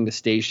is leaving the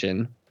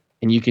station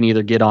and you can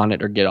either get on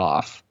it or get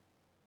off,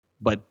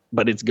 but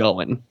it's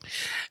going.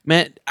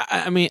 Man,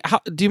 I mean,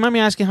 do you mind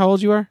me asking how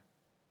old you are?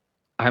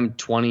 I'm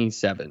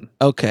 27.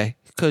 Okay.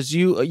 Because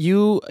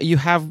you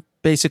have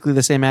basically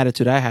the same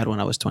attitude I had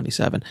when I was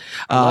 27,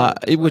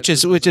 which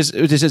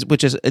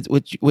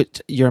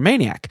you're a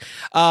maniac.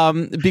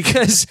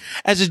 Because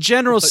as a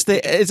general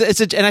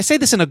statement, and I say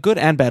this in a good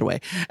and bad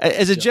way,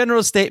 as a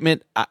general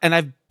statement, and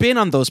I've been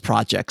on those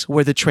projects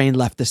where the train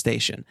left the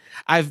station.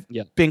 I've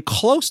been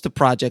close to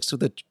projects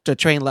where the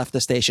train left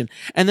the station,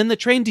 and then the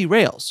train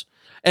derails.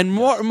 And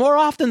more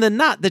often than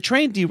not, the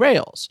train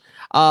derails.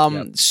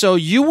 So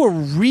you were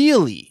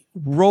really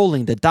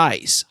rolling the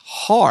dice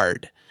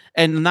hard.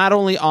 And not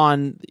only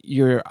on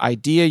your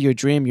idea, your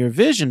dream, your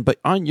vision, but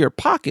on your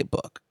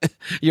pocketbook,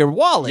 your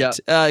wallet.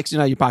 Not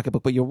your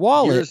pocketbook, but your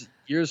wallet.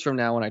 Years from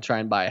now, when I try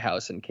and buy a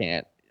house and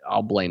can't,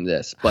 I'll blame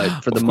this.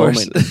 But for the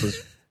moment,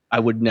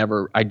 I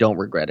don't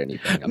regret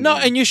anything.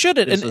 And you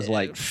shouldn't. This was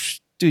like,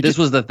 dude, this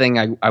was the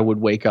thing I would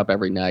wake up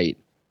every night,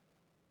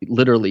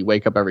 literally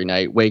wake up every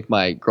night, wake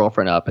my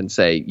girlfriend up and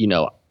say,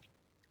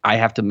 I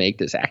have to make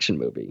this action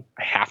movie.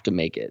 I have to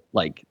make it.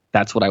 Like,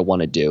 that's what I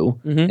want to do.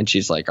 And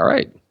she's like, all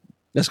right.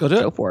 Let's go do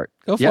it. Go for it.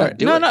 Go for it.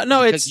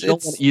 No.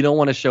 You don't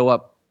want to show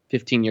up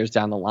 15 years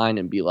down the line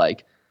and be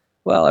like,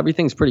 well,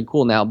 everything's pretty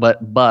cool now,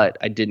 but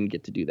I didn't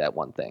get to do that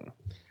one thing.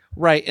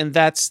 Right, and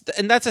that's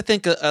I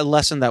think a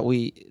lesson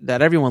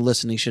that everyone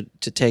listening should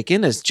to take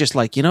in is just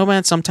like,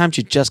 man, sometimes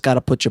you just got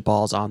to put your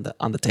balls on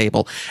the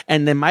table,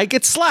 and they might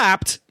get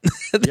slapped,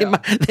 they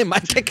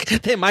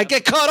might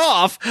get cut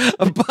off,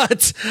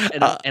 but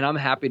and I'm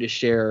happy to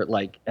share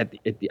like at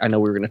the I know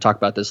we were going to talk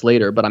about this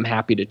later, but I'm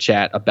happy to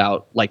chat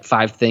about like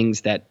 5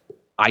 things that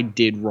I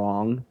did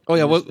wrong. Oh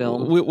yeah,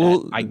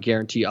 film I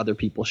guarantee other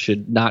people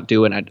should not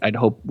do, and I'd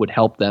hope would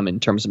help them in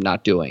terms of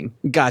not doing.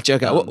 Gotcha.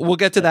 Okay, we'll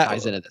get to that.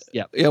 Ties into this.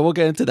 Yeah, we'll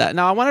get into that.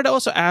 Now, I wanted to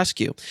also ask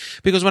you,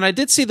 because when I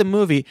did see the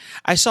movie,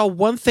 I saw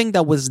one thing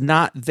that was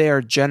not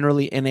there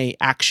generally in a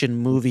action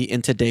movie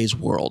in today's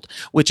world,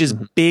 which is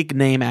big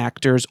name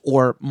actors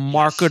or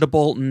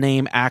marketable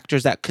name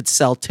actors that could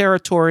sell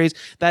territories.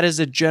 That is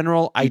a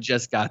general. You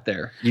just got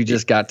there. You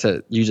just got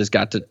to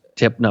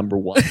tip number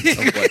 1 of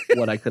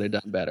what I could have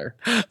done better.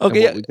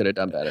 Okay, what we could have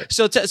done better.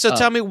 So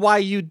tell me why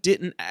you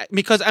didn't,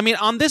 because I mean,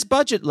 on this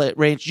budget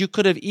range, you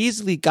could have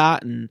easily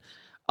gotten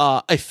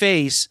a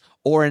face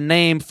or a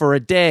name for a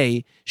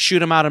day,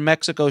 shoot him out in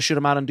Mexico, shoot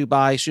him out in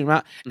Dubai, shoot him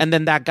out, and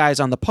then that guy's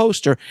on the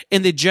poster.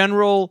 In the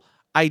general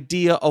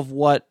idea of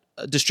what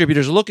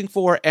distributors are looking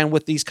for, and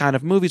with these kind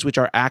of movies, which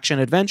are action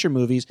adventure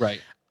movies,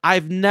 right?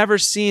 I've never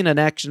seen an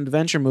action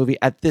adventure movie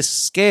at this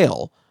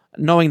scale,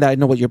 knowing that I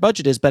know what your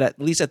budget is, but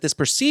at least at this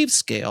perceived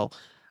scale,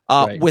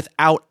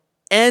 without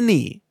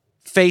any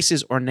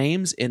faces or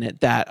names in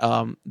it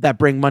that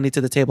bring money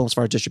to the table as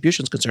far as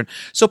distribution is concerned.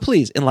 So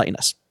please enlighten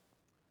us.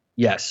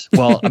 Yes.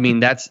 Well, I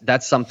mean,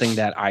 that's something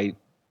that I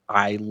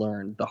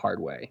learned the hard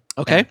way.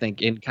 Okay. And I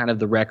think in kind of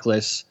the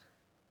reckless,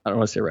 I don't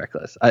want to say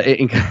reckless. No,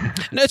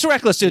 it's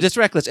reckless, dude. It's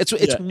reckless.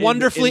 It's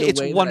wonderfully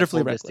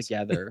reckless.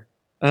 Together,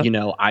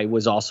 I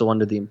was also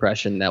under the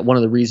impression that one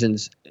of the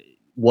reasons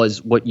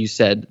was what you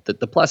said, that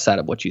the plus side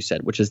of what you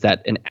said, which is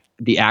that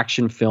the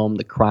action film,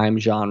 the crime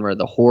genre,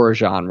 the horror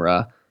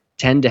genre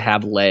tend to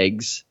have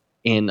legs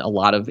in a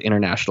lot of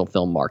international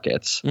film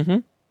markets,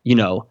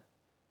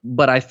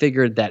 but I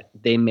figured that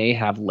they may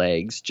have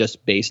legs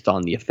just based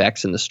on the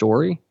effects in the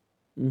story,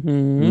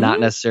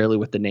 not necessarily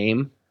with the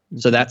name.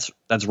 So that's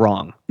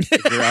wrong.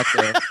 If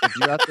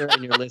you're out there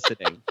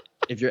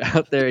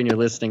and you're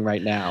listening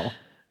right now,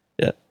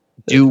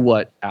 do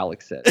what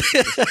Alex said.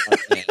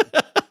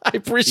 I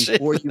appreciate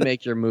before you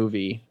make your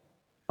movie,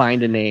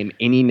 find a name,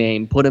 any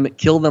name,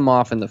 kill them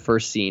off in the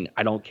first scene.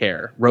 I don't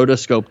care.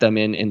 Rotoscope them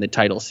in the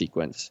title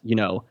sequence.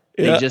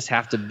 They just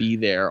have to be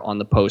there on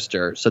the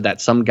poster so that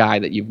some guy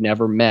that you've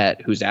never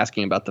met who's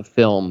asking about the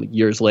film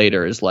years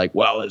later is like,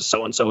 well, is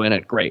so-and-so in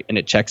it? Great. And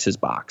it checks his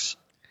box,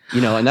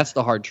 and that's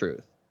the hard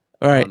truth.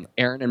 All right.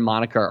 Aaron and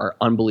Monica are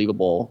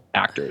unbelievable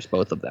actors,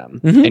 both of them,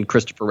 and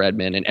Christopher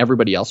Redman and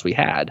everybody else we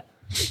had.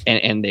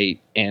 And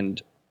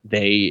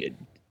they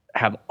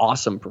have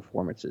awesome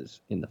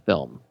performances in the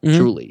film,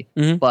 truly.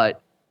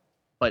 But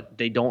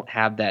they don't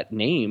have that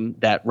name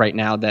that right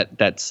now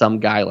that some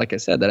guy, like I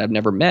said, that I've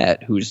never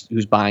met, who's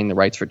buying the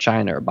rights for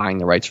China or buying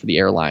the rights for the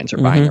airlines or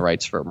buying the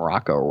rights for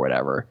Morocco or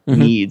whatever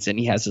needs. And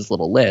he has his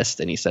little list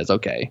and he says,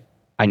 okay,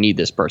 I need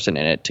this person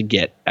in it to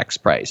get X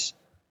price.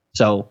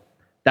 So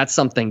that's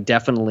something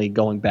definitely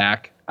going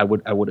back I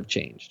would have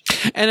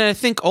changed. And I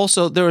think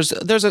also there was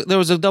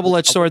a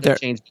double-edged sword there.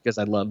 Changed because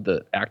I love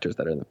the actors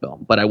that are in the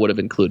film, but I would have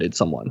included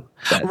someone.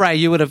 Right,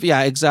 you would have,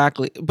 yeah,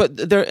 exactly. But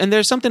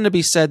there's something to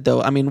be said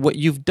though. I mean, what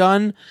you've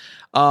done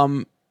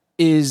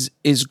is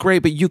great,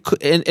 but you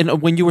could,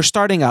 and when you were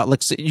starting out,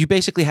 like you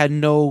basically had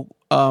no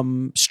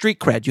street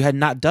cred. You had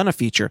not done a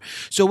feature,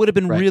 so it would have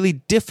been really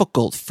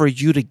difficult for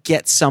you to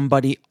get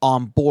somebody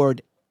on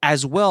board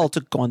as well to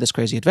go on this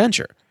crazy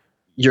adventure.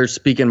 You're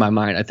speaking my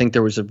mind. I think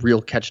there was a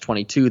real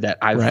catch-22 that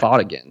I fought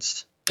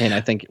against, and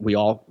I think we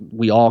all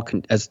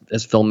can, as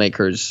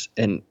filmmakers,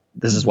 and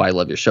this is why I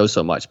love your show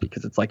so much,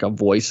 because it's like a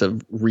voice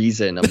of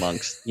reason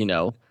amongst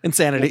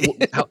insanity.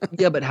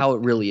 But how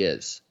it really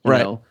is, you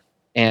know?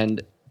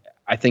 And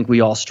I think we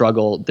all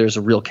struggle. There's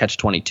a real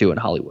catch-22 in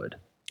Hollywood,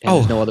 and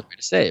there's no other way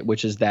to say it,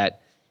 which is right.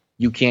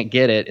 You can't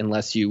get it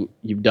unless you've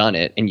done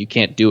it, and you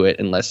can't do it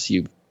unless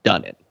you've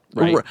done it.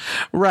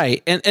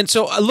 Right. And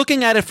so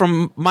looking at it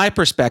from my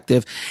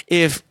perspective,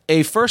 if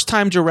a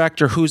first-time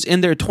director who's in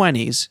their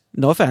 20s,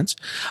 no offense,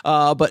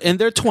 but in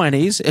their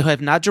 20s, who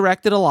have not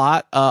directed a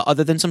lot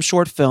other than some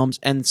short films,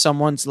 and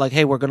someone's like,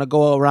 hey, we're going to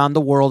go around the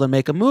world and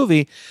make a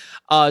movie,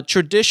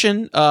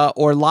 tradition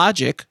or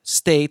logic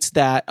states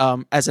that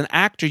as an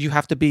actor, you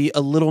have to be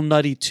a little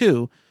nutty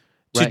too,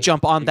 to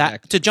jump on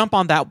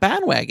that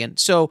bandwagon.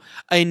 So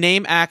a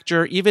name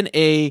actor, even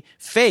a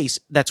face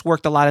that's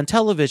worked a lot in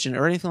television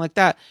or anything like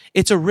that,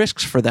 it's a risk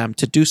for them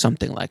to do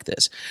something like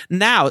this.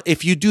 Now,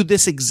 if you do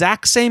this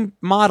exact same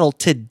model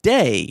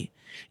today,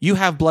 you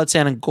have Blood,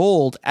 Sand, and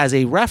Gold as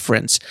a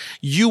reference.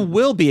 You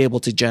will be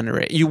able to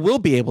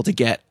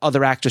get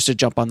other actors to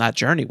jump on that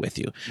journey with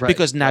you,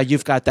 because now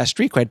you've got that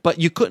street cred. But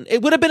you couldn't.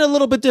 It would have been a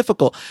little bit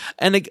difficult,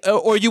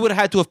 or you would have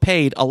had to have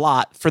paid a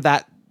lot for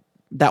that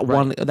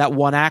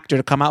one actor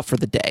to come out for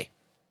the day.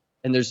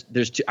 And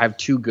I have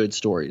two good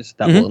stories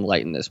that will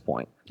enlighten this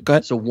point. Go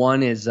ahead. So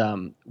one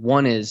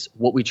is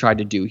what we tried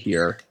to do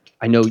here.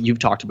 I know you've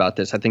talked about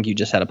this. I think you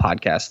just had a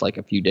podcast like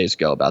a few days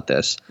ago about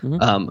this,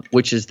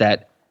 which is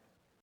that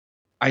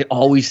I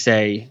always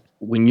say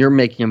when you're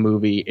making a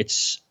movie,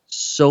 it's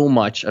so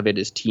much of it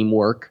is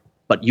teamwork,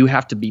 but you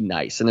have to be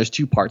nice. And there's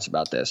two parts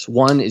about this.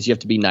 One is you have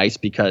to be nice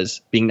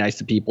because being nice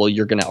to people,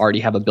 you're going to already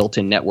have a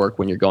built-in network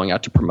when you're going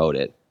out to promote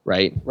it,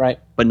 right? Right.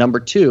 But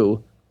number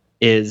two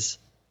is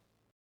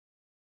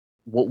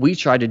what we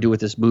tried to do with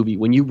this movie.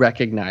 When you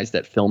recognize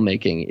that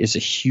filmmaking is a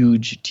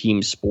huge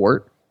team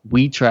sport,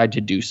 we tried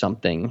to do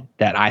something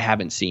that I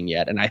haven't seen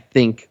yet. And I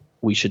think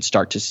we should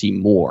start to see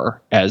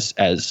more as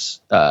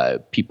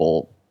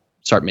people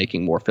start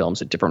making more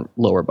films at different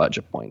lower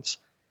budget points,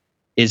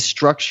 is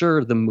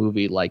structure the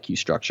movie like you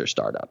structure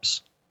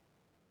startups,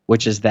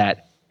 which is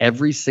that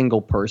every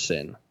single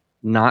person,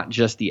 not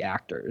just the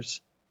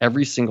actors,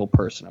 every single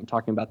person, I'm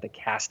talking about the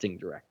casting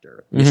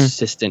director, the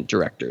assistant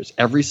directors,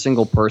 every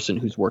single person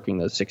who's working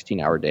those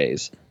 16-hour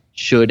days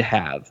should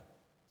have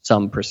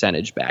some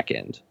percentage back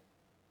end.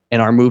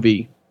 In our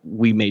movie,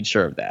 we made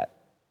sure of that.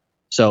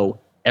 So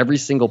every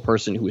single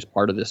person who is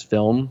part of this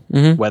film,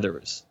 whether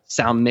it's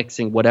sound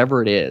mixing,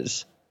 whatever it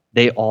is,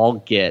 they all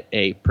get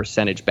a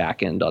percentage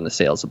back end on the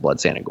sales of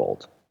Blood, Sand, and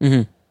Gold.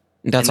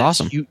 That's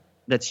awesome.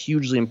 That's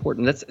hugely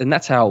important.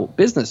 That's how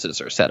businesses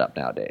are set up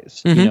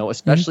nowadays. You know,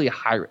 especially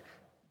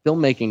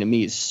filmmaking to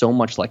me is so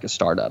much like a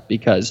startup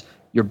because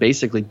you're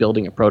basically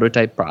building a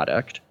prototype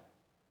product.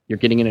 You're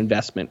getting an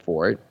investment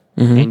for it,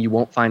 and you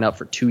won't find out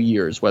for 2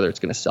 years whether it's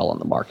going to sell on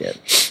the market.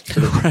 So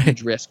there's a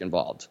huge risk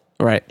involved.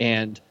 Right.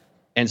 And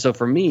so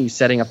for me,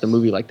 setting up the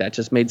movie like that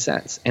just made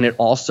sense. And it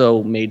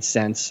also made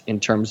sense in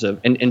terms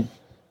of, and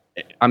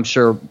I'm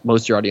sure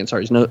most of your audience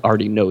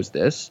already knows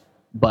this,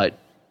 but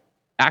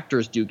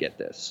actors do get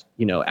this.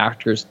 You know,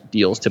 actors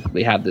deals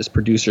typically have this,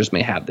 producers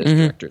may have this,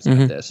 directors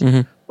have this,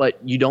 but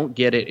you don't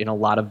get it in a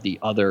lot of the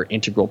other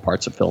integral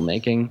parts of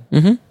filmmaking.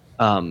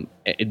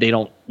 They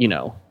don't, you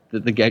know,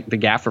 the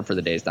gaffer for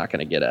the day is not going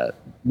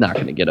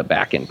to get a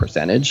back end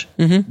percentage.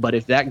 But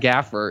if that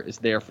gaffer is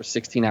there for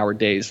 16-hour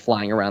days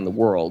flying around the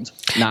world,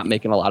 not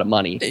making a lot of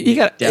money, you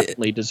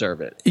definitely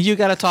deserve it. You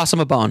got to toss him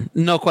a bone,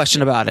 no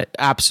question about it.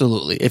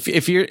 Absolutely. If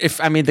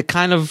the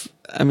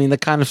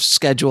kind of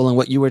schedule and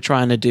what you were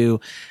trying to do,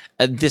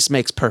 this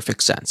makes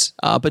perfect sense.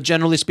 But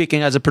generally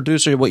speaking, as a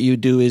producer, what you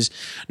do is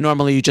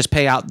normally you just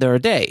pay out their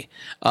day,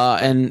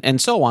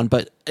 and so on.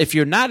 But if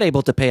you're not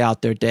able to pay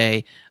out their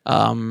day,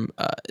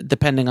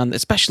 depending on,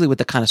 especially with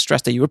the kind of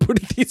stress that you were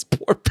putting these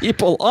poor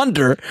people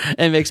under,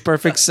 it makes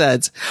perfect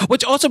sense.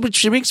 Which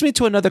brings me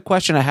to another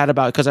question I had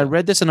about, because I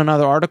read this in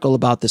another article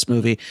about this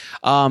movie.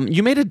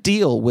 You made a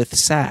deal with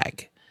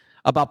SAG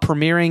about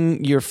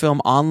premiering your film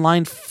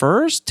online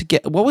first to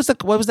get, what was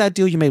that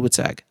deal you made with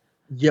SAG?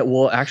 Yeah,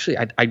 well, actually,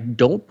 I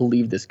don't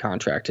believe this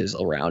contract is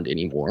around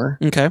anymore.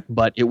 Okay.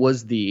 But it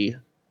was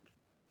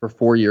for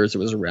 4 years, it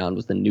was around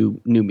with the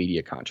new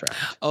media contract.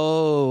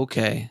 Oh,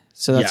 okay.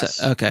 So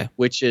that's okay.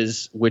 Which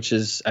is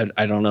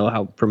I don't know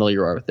how familiar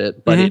you are with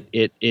it, but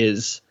it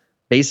is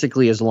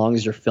basically as long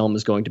as your film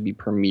is going to be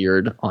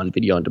premiered on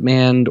video on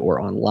demand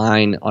or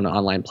online on an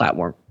online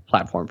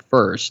platform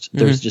first,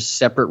 there's just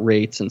separate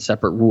rates and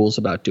separate rules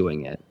about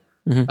doing it.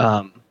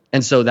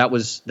 And so that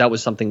was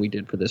something we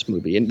did for this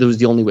movie, and it was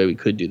the only way we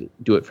could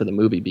do it for the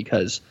movie,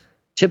 because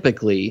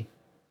typically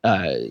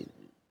a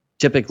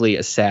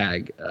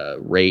SAG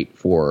rate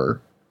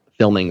for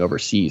filming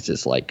overseas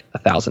is like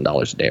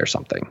 $1,000 a day or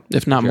something,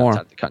 if not more,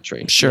 outside the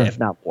country. Sure, if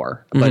not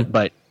more.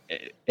 But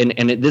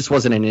this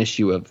wasn't an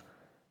issue of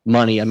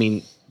money. I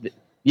mean, the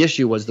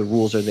issue was the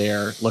rules are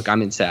there. Look,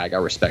 I'm in SAG. I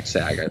respect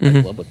SAG. I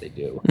love what they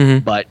do.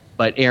 But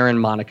Aaron,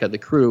 Monica, the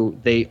crew,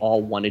 they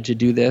all wanted to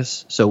do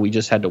this, so we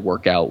just had to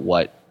work out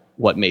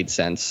what made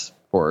sense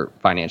for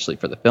financially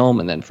for the film,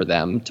 and then for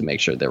them to make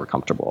sure they were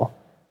comfortable.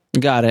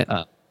 Got it.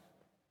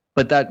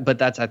 But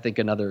that's I think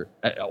another.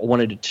 I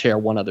wanted to share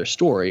one other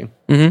story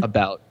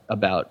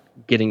about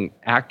getting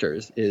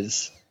actors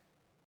is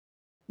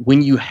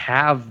when you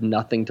have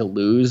nothing to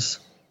lose,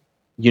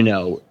 you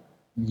know,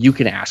 you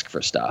can ask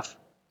for stuff.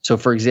 So,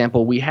 for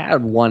example, we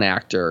had one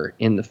actor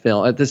in the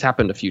film. This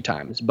happened a few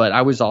times, but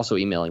I was also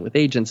emailing with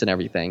agents and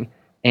everything,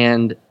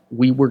 and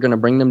we were going to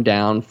bring them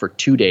down for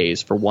 2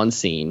 days for one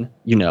scene,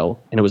 you know,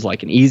 and it was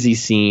like an easy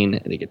scene.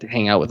 And they get to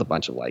hang out with a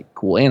bunch of like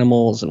cool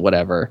animals and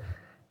whatever.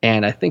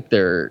 And I think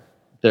their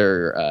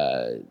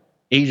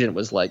agent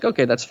was like,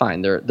 okay, that's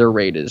fine. Their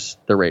rate is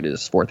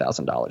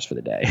 $4,000 for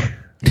the day.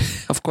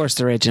 Of course,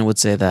 their agent would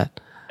say that.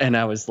 And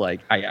I was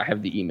like, I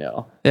have the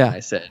email. Yeah. And I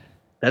said,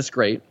 that's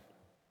great.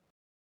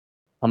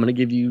 I'm going to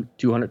give you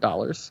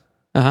 $200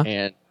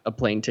 and a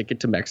plane ticket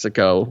to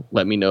Mexico.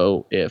 Let me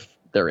know if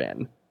they're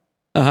in.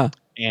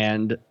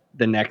 And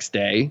the next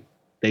day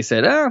they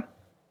said,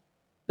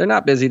 they're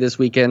not busy this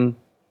weekend.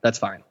 That's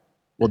fine.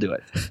 We'll do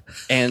it.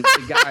 And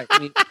the guy, I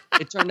mean,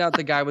 it turned out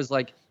the guy was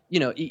like, you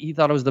know, he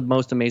thought it was the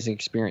most amazing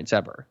experience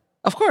ever.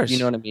 Of course. You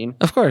know what I mean?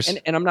 Of course.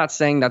 And I'm not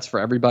saying that's for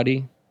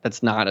everybody.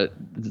 It's not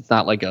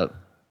like a,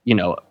 you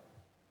know,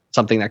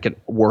 something that could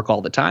work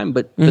all the time,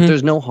 but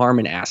there's no harm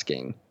in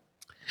asking,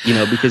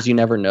 because you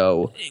never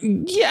know.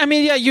 Yeah, I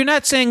mean, you're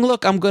not saying,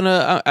 look, I'm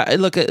gonna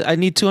I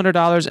need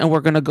 $200 and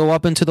we're gonna go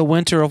up into the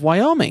winter of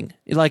Wyoming.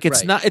 Like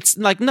it's not. It's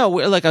like no,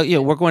 we're like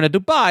we're going to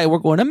Dubai, we're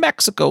going to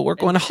Mexico, we're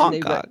going to Hong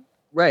Kong.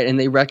 Right, and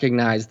they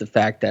recognize the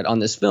fact that on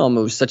this film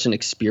it was such an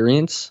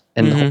experience,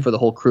 and for the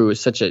whole crew it was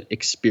such an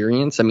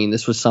experience. I mean,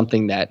 this was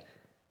something that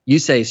you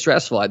say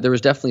stressful. There was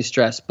definitely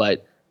stress,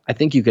 but I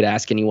think you could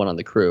ask anyone on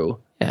the crew.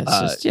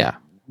 Yeah,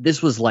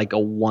 this was like a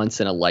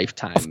once in a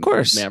lifetime, of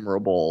course,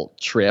 memorable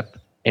trip,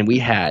 and we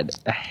had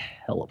a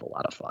hell of a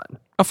lot of fun.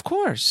 Of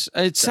course,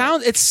 it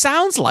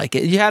sounds like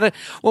it. You had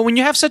when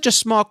you have such a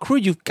small crew,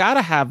 you've got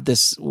to have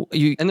this.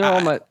 And they're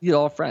all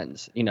all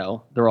friends.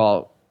 They're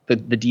all. The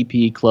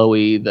DP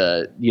Chloe,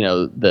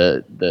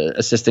 the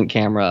assistant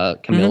camera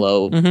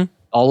Camilo,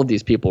 all of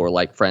these people were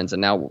like friends,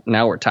 and now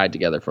we're tied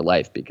together for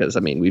life because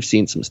we've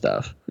seen some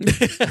stuff,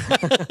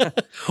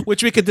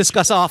 which we could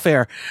discuss off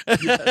air.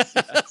 Yes.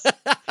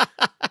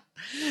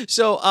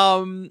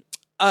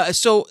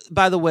 So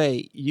by the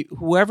way,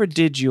 whoever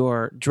did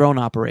your drone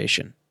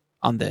operation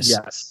on this,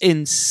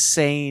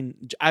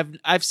 insane.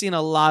 I've seen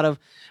a lot of.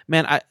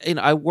 Man,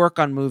 I work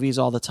on movies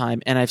all the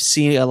time, and I've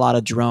seen a lot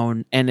of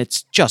drone, and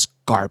it's just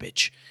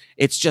garbage.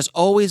 It's just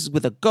always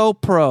with a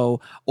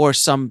GoPro or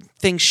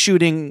something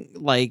shooting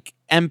like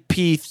an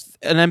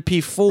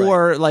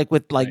MP4, like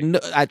with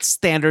at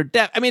standard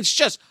depth. I mean, it's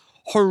just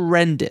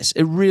horrendous.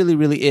 It really,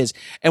 really is.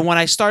 And when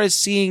I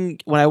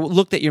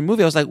looked at your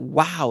movie, I was like,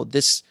 wow,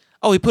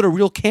 he put a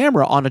real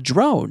camera on a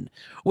drone,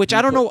 which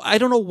I don't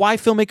know why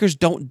filmmakers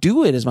don't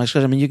do it as much.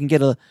 Because you can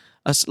get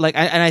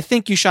and I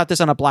think you shot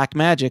this on a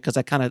Blackmagic because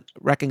I kind of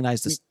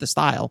recognize the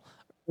style.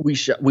 We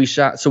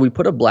shot. So we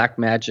put a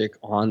Blackmagic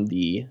on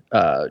the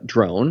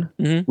drone.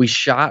 Mm-hmm. We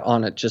shot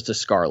on it just a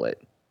Scarlet,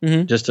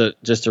 just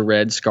a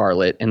red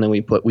Scarlet, and then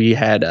we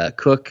had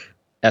Cook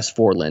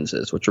S4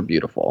 lenses, which were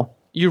beautiful.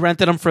 You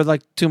rented them for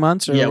like 2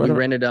 months? Or whatever? We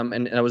rented them,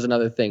 and that was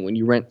another thing. When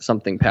you rent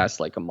something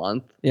past like a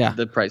month,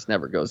 the price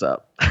never goes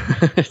up.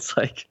 It's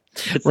like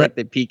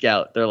they peak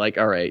out. They're like,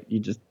 all right, you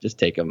just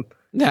take them.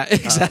 Yeah,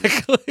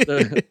 exactly.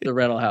 The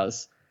rental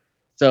house.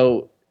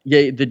 So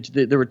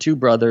there were two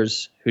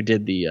brothers who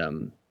did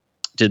the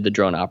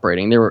drone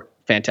operating. They were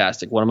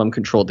fantastic. One of them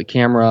controlled the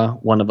camera.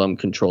 One of them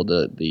controlled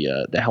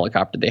the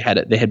helicopter. They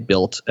had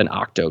built an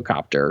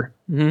octocopter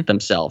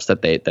themselves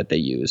that they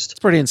used. It's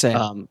pretty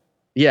insane.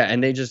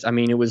 And they just,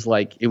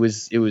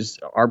 it was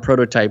our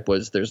prototype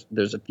was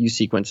there's a few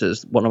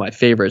sequences. One of my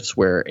favorites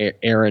where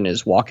Aaron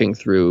is walking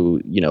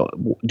through,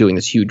 doing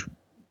this huge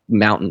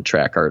mountain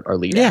trek, our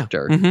lead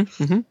actor.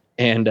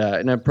 And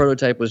our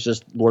prototype was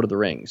just Lord of the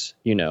Rings,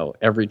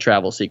 every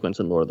travel sequence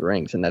in Lord of the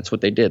Rings. And that's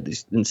what they did.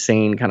 These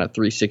insane kind of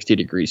 360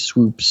 degree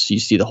swoops. You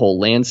see the whole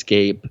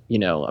landscape,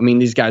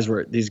 these guys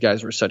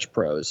were such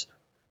pros.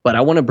 But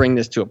I want to bring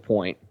this to a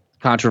point.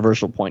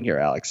 Controversial point here,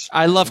 Alex.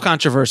 I love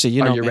controversy.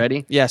 Are you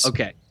ready? Yes.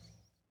 Okay.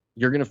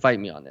 You're going to fight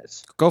me on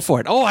this. Go for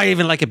it. Oh, I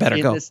even like it better.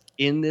 Go.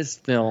 In this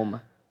film,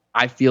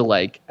 I feel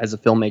like as a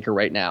filmmaker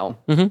right now,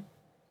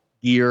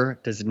 gear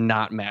does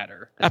not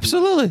matter.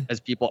 Absolutely. As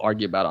people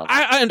argue about on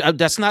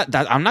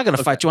I'm not going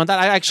to fight you on that.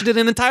 I actually did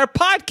an entire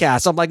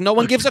podcast. I'm like, no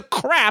one gives a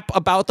crap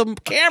about the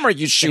camera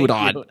you shoot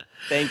on.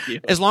 Thank you.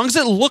 As long as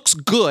it looks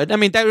good.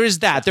 There is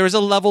that. There is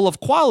a level of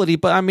quality.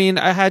 But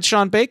I had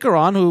Sean Baker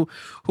on who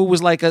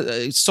was like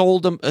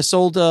sold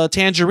a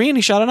Tangerine.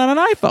 He shot it on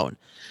an iPhone.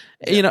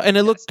 And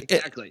it looked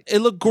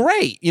it looked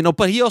great.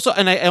 But he also,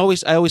 and I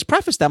always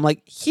preface that, I'm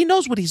like, he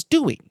knows what he's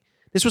doing.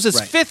 This was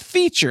his fifth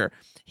feature.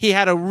 He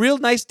had a real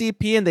nice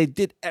DP, and they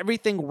did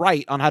everything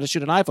right on how to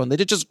shoot an iPhone. They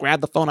didn't just grab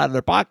the phone out of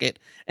their pocket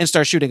and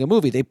start shooting a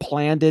movie. They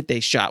planned it. They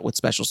shot with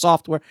special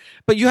software.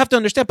 But you have to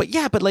understand.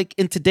 But like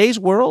in today's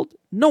world,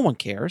 no one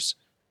cares.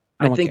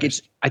 I think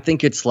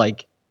it's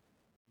like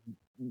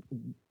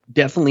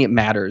definitely it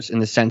matters in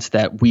the sense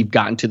that we've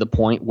gotten to the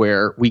point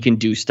where we can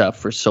do stuff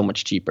for so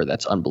much cheaper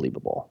that's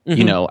unbelievable.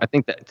 I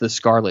think that the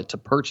Scarlet to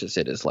purchase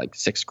it is like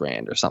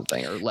 $6,000 or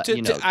something, or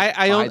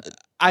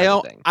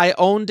I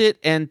owned it,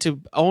 and to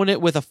own it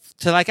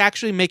to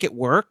actually make it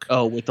work.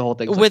 Oh, with the whole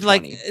thing. With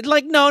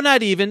like no,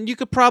 not even. You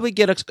could probably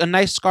get a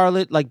nice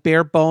Scarlet, like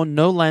bare bone,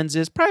 no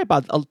lenses, probably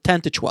about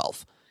 10 to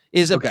 12.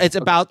 It's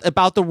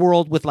about the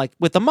world with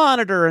the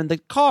monitor and the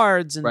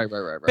cards and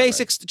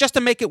basics just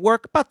to make it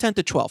work, about 10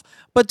 to 12.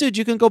 But dude,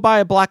 you can go buy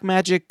a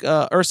Blackmagic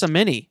Ursa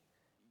Mini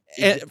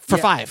for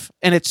 $5,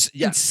 and it's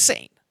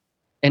insane.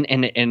 And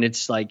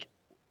it's like,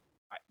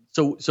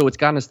 so it's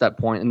gotten us to that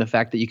point, and the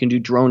fact that you can do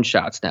drone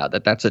shots now,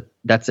 that's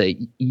a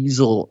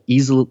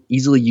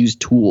easily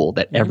used tool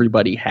that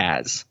everybody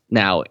has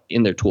now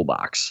in their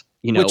toolbox.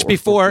 Which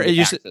before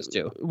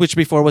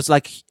was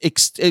like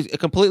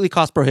completely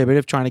cost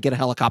prohibitive, trying to get a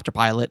helicopter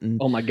pilot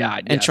and oh my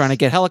god, and trying to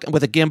get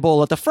with a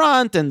gimbal at the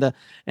front and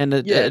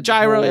the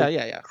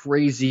gyro,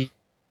 crazy,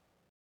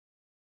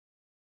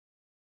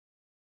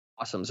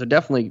 awesome. So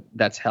definitely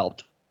that's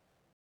helped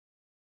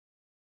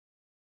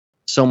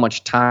so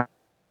much time.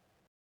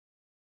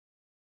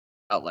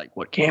 Like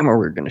what camera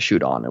we're going to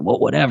shoot on and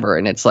whatever,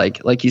 and it's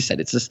like you said,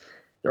 it's just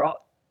they're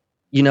all,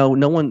 no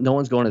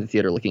one's going to the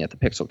theater looking at the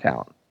pixel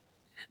count.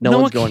 No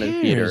one's going to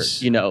the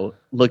theater,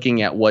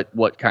 looking at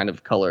what kind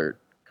of color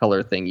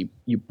thing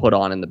you put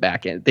on in the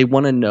back end. They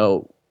want to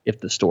know if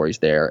the story's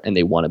there, and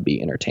they want to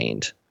be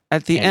entertained.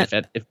 At the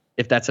end,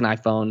 if that's an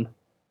iPhone,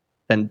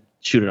 then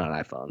shoot it on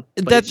an iPhone.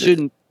 But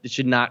it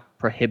should not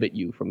prohibit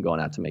you from going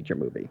out to make your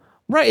movie.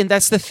 Right, and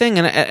that's the thing,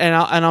 and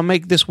I'll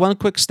make this one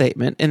quick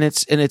statement, and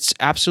it's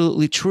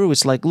absolutely true.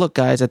 It's like, look,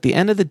 guys, at the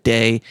end of the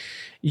day,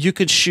 you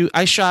could shoot.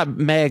 I shot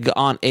Meg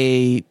on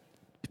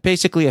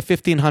basically a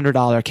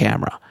 $1,500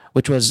 camera,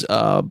 which was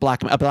a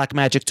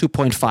Blackmagic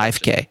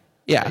 2.5K.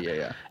 Yeah,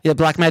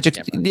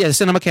 Blackmagic,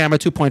 cinema camera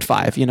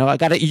 2.5. I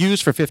got it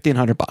used for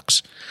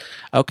 $1,500.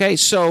 Okay,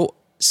 so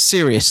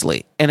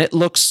seriously, and it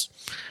looks.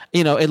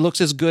 It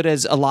looks as good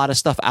as a lot of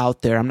stuff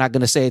out there. I'm not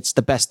going to say it's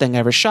the best thing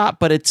ever shot,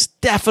 but it's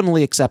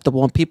definitely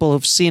acceptable. And people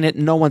have seen it.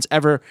 No one's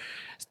ever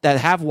that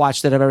have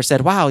watched it have ever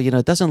said, wow,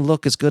 it doesn't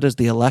look as good as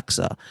the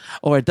Alexa,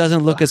 or it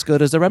doesn't look as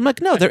good as the. I'm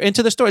like, no, they're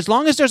into the story. As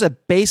long as there's a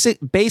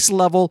base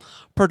level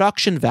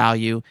production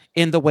value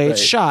in the way it's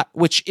shot,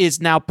 which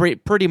is now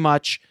pretty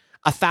much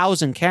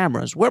 1,000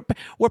 cameras. We're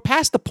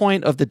past the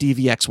point of the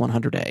DVX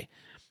 100A.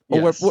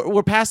 Yes.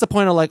 We're past the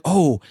point of like,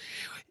 oh,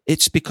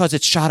 it's because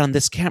it's shot on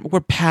this camera. We're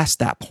past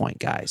that point,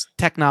 guys.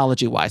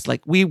 Technology-wise,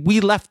 like we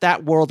left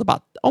that world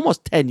about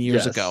almost 10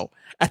 years ago.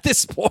 At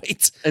this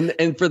point,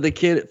 and for the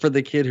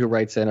kid who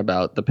writes in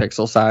about the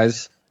pixel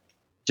size,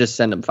 just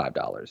send him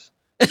 $5.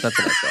 That's what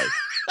I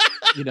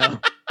say.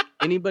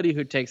 Anybody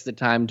who takes the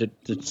time to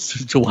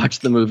watch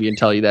the movie and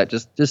tell you that,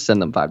 just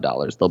send them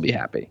 $5. They'll be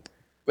happy.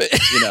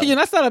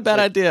 That's not a bad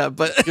idea.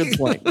 But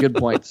good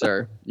point,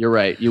 sir. You're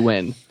right. You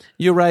win.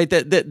 You're right.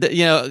 That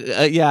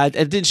I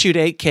didn't shoot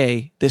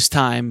 8K this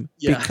time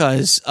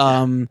because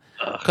I'm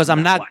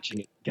not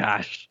watching it.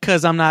 Gosh,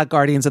 because I'm not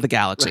Guardians of the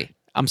Galaxy. Right.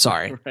 I'm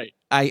sorry. Right.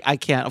 I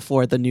can't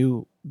afford the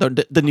new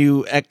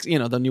X,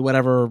 the new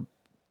whatever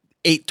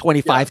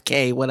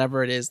 825K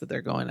whatever it is that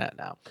they're going at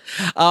now.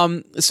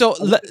 So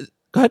go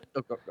ahead.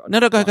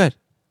 No, go ahead.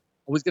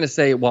 I was going to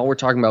say, while we're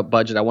talking about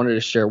budget, I wanted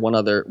to share one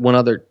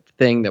other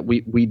thing that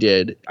we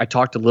did. I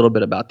talked a little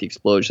bit about the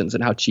explosions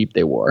and how cheap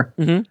they were,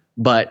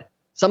 but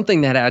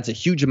something that adds a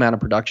huge amount of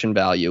production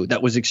value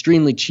that was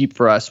extremely cheap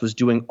for us was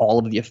doing all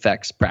of the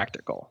effects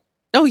practical.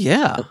 Oh,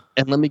 yeah.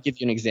 And let me give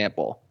you an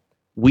example.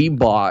 We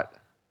bought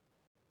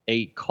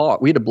a car.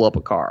 We had to blow up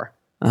a car.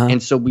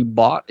 And so we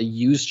bought a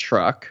used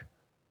truck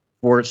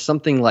for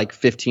something like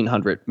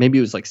 $1,500. Maybe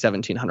it was like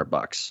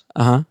 $1,700.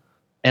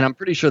 And I'm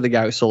pretty sure the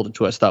guy who sold it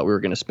to us thought we were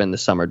going to spend the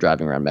summer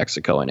driving around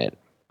Mexico in it.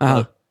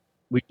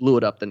 We blew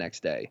it up the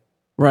next day.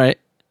 Right.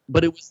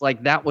 But it was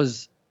like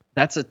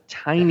that's a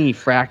tiny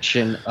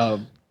fraction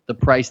of the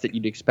price that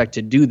you'd expect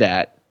to do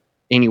that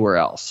anywhere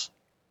else.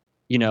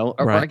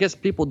 Or I guess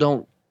people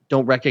don't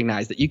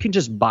recognize that you can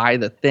just buy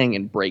the thing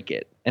and break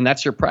it, and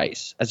that's your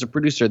price. As a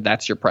producer,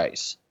 that's your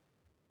price.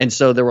 And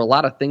so there were a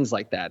lot of things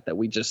like that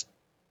we just,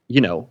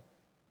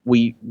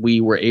 we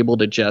were able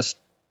to just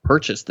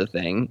purchase the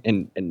thing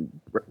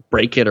and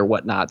break it or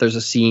whatnot. There's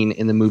a scene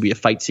in the movie, a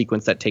fight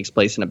sequence that takes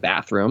place in a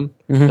bathroom,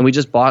 and we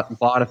just bought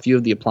a few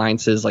of the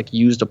appliances, like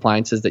used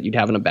appliances that you'd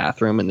have in a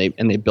bathroom, and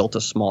they built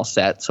a small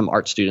set. Some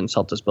art students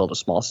helped us build a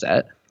small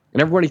set,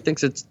 and everybody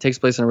thinks it takes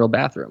place in a real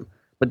bathroom,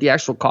 but the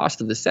actual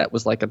cost of the set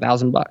was like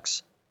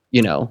 $1,000.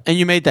 And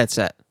you made that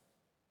set.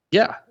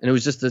 Yeah, and it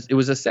was just it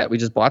was a set. We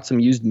just bought some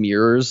used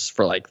mirrors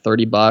for like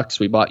 $30.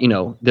 We bought,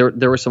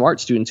 there were some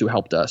art students who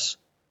helped us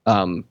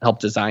help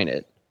design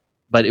it.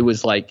 But it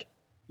was like,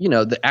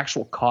 the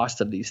actual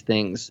cost of these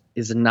things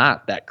is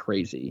not that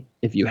crazy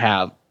if you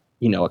have,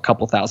 a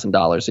couple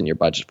 $1,000s in your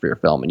budget for your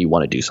film and you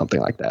want to do something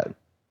like that.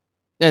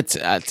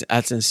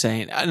 That's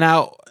insane.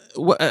 Now,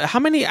 how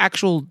many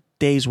actual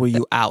days were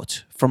you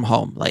out from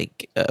home?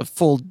 Like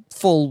full.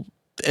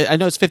 I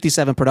know it's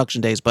 57 production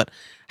days, but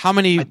how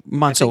many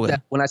months away?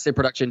 When I say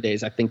production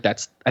days, I think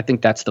that's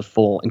the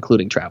full,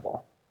 including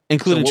travel.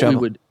 Including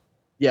travel.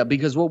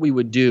 Because what we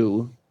would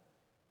do.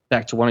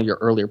 Back to one of your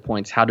earlier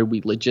points, how did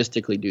we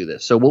logistically do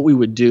this? So what we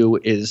would do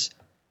is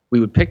we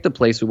would pick the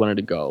place we wanted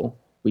to go.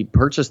 We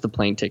purchased the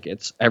plane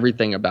tickets,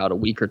 everything about a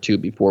week or two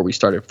before we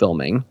started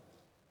filming.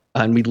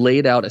 And we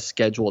laid out a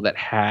schedule that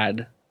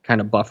had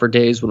kind of buffer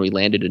days when we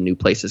landed in new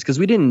places because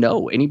we didn't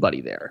know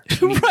anybody there.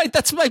 Right,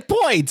 that's my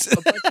point. A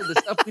bunch of the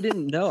stuff we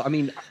didn't know. I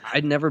mean,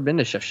 I'd never been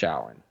to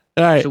Chefchaouen.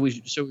 All right. So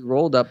we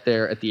rolled up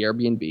there at the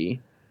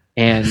Airbnb,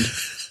 and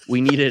we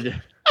needed...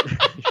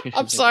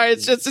 I'm sorry,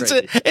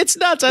 it's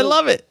nuts. I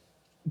love it.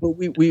 But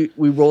we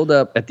rolled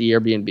up at the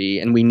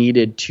Airbnb, and we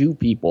needed two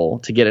people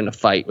to get in a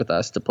fight with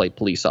us to play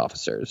police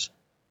officers.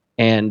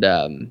 And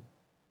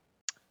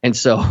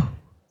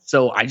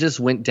so I just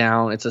went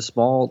down. It's a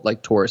small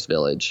like tourist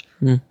village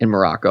in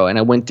Morocco. And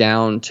I went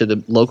down to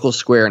the local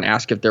square and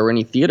asked if there were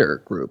any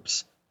theater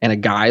groups. And a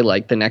guy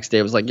like the next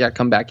day was like, yeah,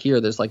 come back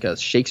here. There's like a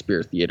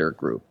Shakespeare theater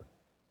group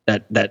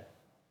that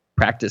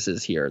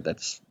practices here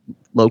that's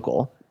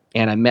local.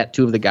 And I met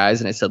two of the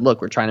guys and I said,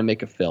 look, we're trying to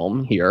make a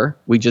film here.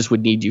 We just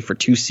would need you for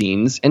 2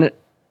 scenes. And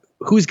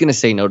who's going to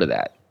say no to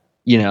that?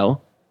 And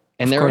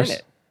they're in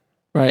it.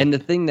 Right. And the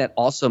thing that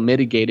also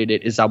mitigated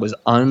it is I was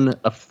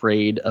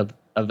unafraid of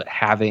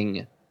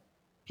having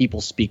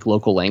people speak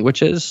local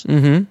languages,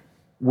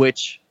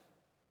 which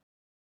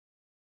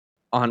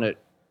on a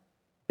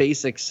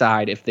basic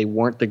side, if they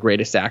weren't the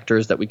greatest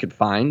actors that we could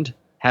find,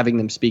 having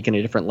them speak in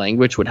a different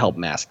language would help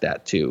mask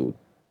that to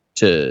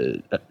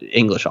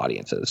English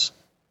audiences.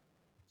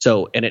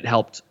 So, and it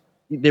helped.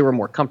 They were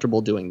more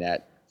comfortable doing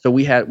that. So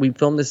we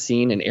filmed this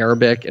scene in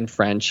Arabic and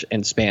French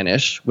and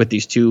Spanish with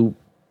these two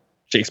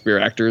Shakespeare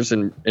actors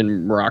in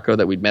Morocco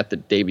that we'd met the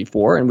day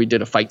before, and we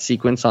did a fight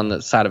sequence on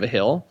the side of a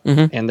hill.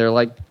 And they're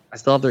like, I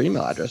still have their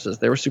email addresses.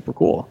 They were super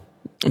cool.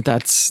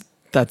 That's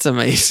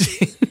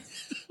amazing.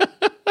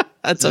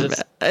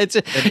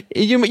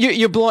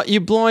 You're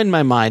blowing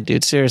my mind,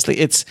 dude. Seriously,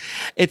 it's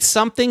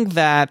something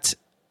that,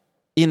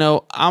 you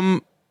know,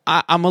 I'm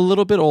a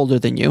little bit older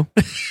than you.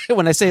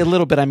 When I say a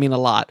little bit, I mean a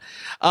lot.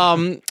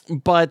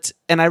 But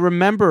I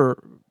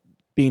remember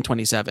being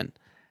 27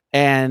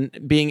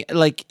 and being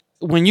like,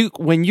 when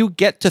you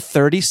get to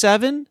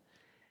 37,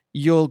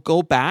 you'll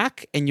go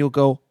back and you'll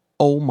go,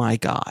 oh my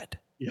God.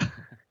 Yeah.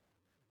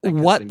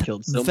 What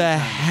the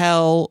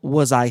hell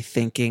was I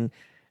thinking?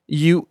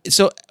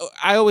 So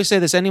I always say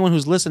this, anyone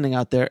who's listening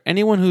out there,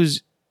 anyone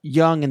who's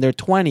young in their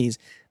 20s,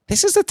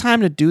 this is the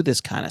time to do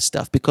this kind of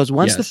stuff, because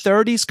once the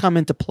 30s come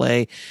into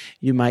play,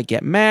 you might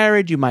get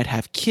married, you might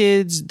have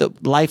kids, the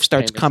life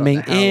starts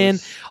coming in,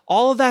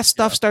 all of that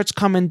stuff starts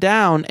coming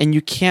down, and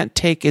you can't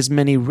take as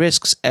many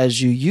risks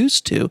as you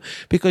used to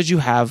because you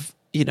have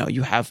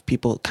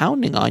people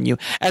counting on you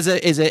as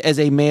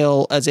a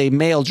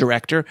male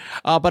director,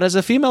 but as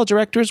a female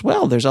director as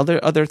well. There's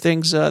other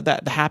things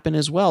that happen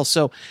as well.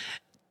 So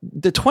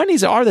the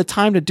 20s are the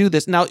time to do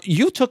this. Now,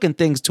 you've taken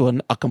things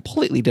to a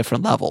completely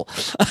different level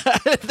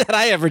that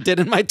I ever did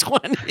in my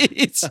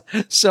 20s.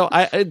 So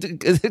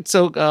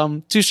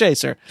touche,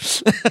 sir.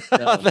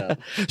 No.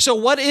 So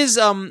what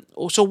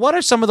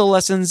are some of the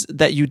lessons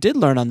that you did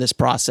learn on this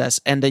process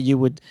and that you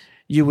would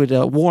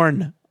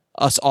warn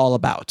us all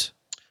about?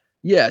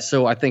 Yeah,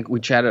 so I think we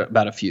chatted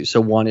about a few.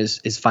 So one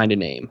is find a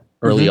name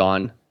early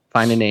on.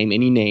 Find a name,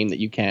 any name that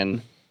you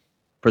can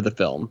for the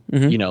film.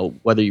 You know,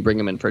 whether you bring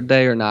them in for a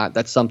day or not,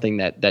 that's something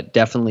that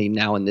definitely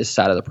now in this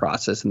side of the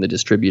process, and the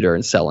distributor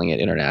and selling it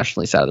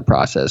internationally side of the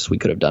process, we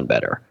could have done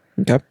better.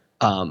 Okay.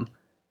 And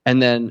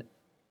then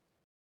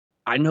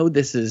I know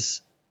this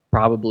is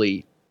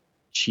probably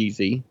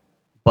cheesy,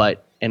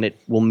 and it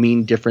will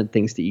mean different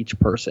things to each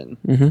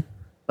person.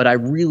 But I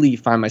really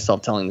find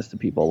myself telling this to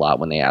people a lot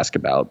when they ask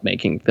about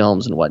making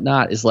films and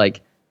whatnot, is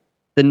like,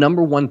 the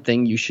number one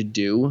thing you should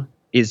do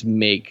is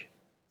make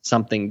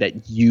something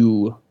that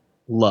you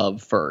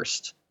love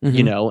first,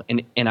 you know?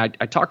 And I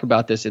talk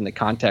about this in the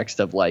context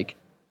of, like,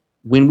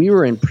 when we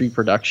were in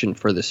pre-production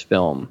for this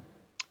film,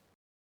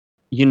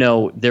 you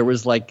know, there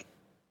was like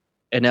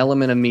an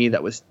element of me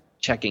that was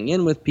checking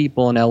in with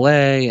people in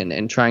LA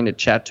and trying to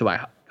chat to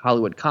my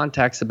Hollywood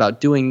contacts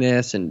about doing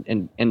this,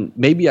 and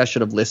maybe I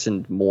should have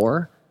listened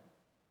more,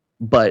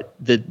 but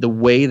the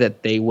way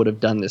that they would have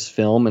done this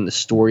film and the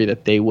story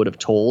that they would have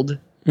told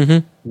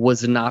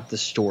was not the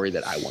story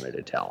that I wanted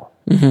to tell,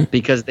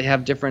 because they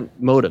have different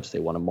motives. They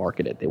want to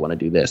market it. They want to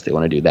do this. They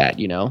want to do that,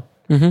 you know?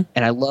 And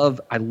I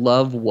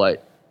love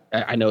what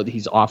I know that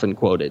he's often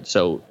quoted.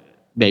 So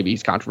maybe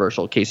he's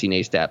controversial, Casey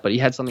Neistat, but he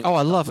had something. Oh,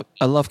 I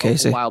love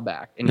Casey. A while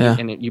back.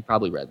 And you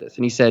probably read this.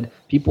 And he said,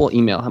 people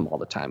email him all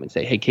the time and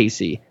say, hey,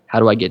 Casey, how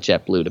do I get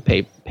JetBlue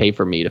to pay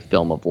for me to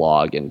film a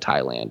vlog in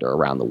Thailand or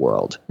around the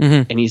world?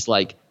 And he's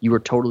like, you were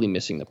totally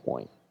missing the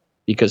point,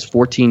 because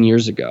 14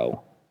 years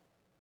ago,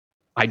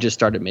 I just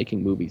started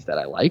making movies that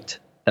I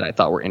liked, that I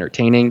thought were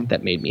entertaining,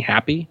 that made me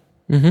happy.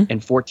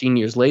 And 14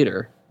 years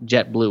later,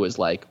 JetBlue is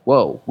like,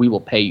 whoa, we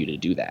will pay you to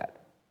do that.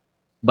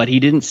 But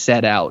he didn't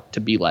set out to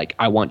be like,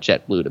 I want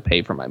JetBlue to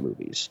pay for my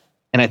movies.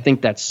 And I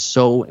think that's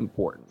so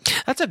important.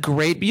 That's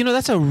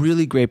a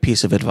really great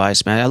piece of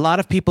advice, man. A lot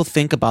of people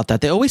think about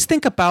that. They always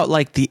think about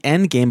like the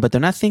end game, but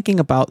they're not thinking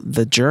about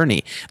the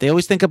journey. They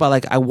always think about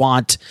like, I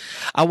want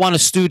a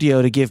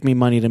studio to give me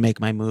money to make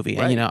my movie.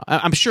 Right. And, you know,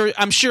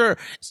 I'm sure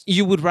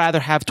you would rather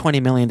have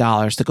 $20 million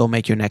to go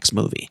make your next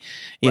movie,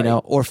 you know,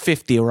 or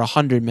 50 or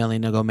 100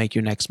 million to go make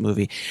your next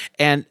movie.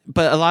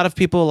 But a lot of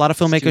people, a lot of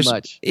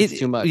filmmakers, it's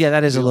too much. Yeah,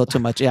 that is a little too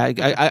much.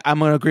 Yeah, I'm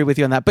going to agree with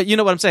you on that. But you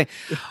know what I'm saying?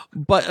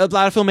 But a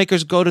lot of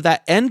filmmakers go to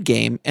that end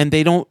game and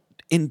they don't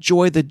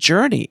enjoy the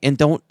journey and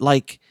don't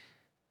like.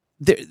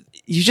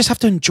 You just have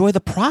to enjoy the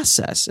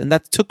process, and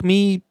that took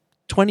me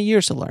 20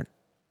 years to learn.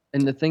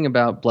 And the thing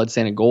about Blood,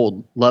 Sand, and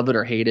Gold, love it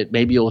or hate it,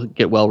 maybe it'll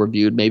get well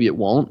reviewed, maybe it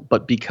won't,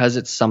 but because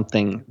it's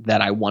something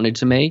that I wanted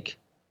to make,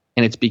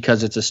 and it's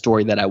because it's a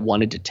story that I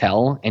wanted to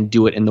tell and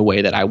do it in the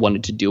way that I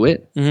wanted to do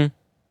it,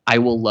 I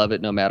will love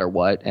it no matter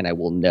what, and I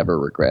will never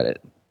regret it.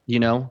 You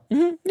know?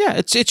 Yeah,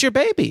 it's your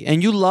baby,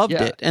 and you loved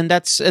it, and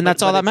that's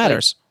all that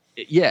matters.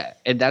 Yeah,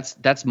 and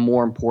that's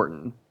more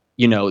important,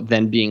 you know,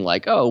 than being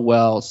like, oh,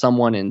 well,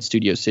 someone in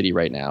Studio City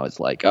right now is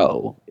like,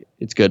 oh,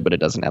 it's good, but it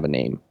doesn't have a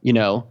name, you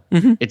know?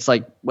 It's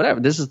like, whatever,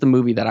 this is the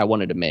movie that I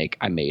wanted to make.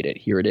 I made it.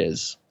 Here it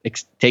is.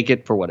 Take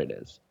it for what it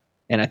is.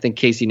 And I think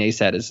Casey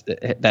Neistat is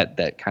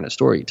that kind of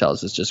story he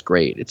tells is just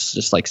great. It's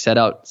just like set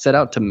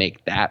out to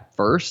make that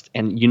first.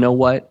 And you know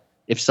what?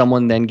 If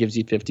someone then gives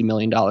you $50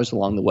 million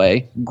along the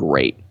way,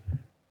 great.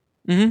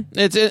 Mm-hmm.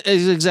 It's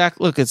exact.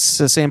 Look, it's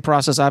the same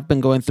process I've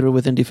been going through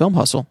with Indie Film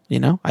Hustle.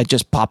 I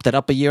just popped it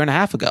up a year and a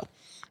half ago,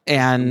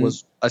 and it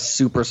was a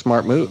super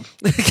smart move.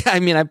 I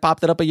mean, I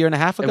popped it up a year and a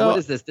half ago. And what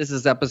is this? This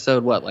is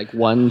episode what, like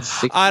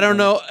 160? I don't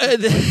know.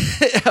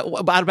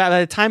 by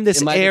the time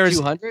this airs,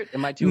 200?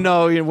 Am I 200?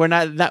 No,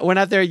 we're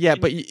not there yet.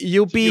 But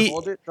you'll be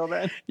hold it till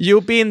then? You'll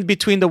be in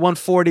between the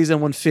 140s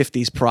and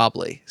 150s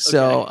probably.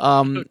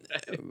 So,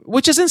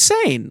 which is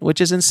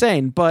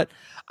insane. But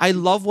I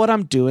love what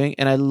I'm doing,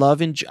 and I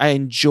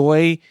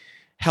enjoy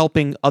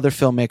helping other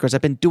filmmakers.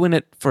 I've been doing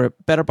it for a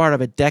better part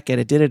of a decade.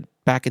 I did it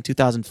back in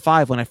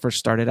 2005 when I first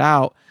started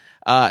out.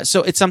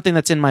 So it's something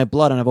that's in my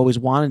blood, and I've always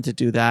wanted to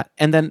do that.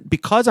 And then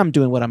because I'm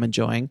doing what I'm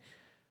enjoying,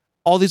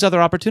 all these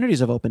other opportunities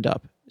have opened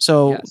up.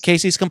 So yes.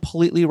 Casey's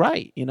completely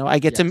right. I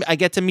get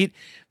to meet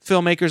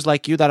filmmakers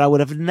like you that I would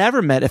have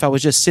never met if I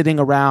was just sitting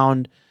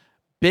around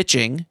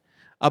bitching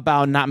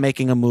about not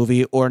making a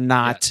movie or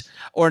not,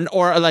 or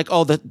like,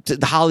 oh, the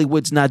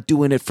Hollywood's not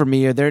doing it for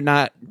me, or they're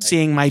not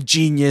seeing my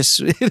genius,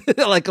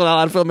 like a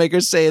lot of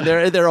filmmakers say in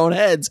their own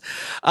heads.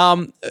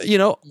 Or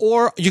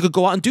you could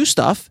go out and do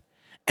stuff,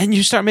 and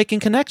you start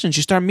making connections.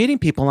 You start meeting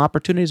people, and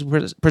opportunities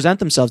present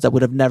themselves that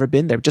would have never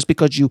been there just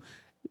because you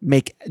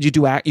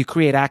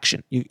create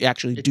action. You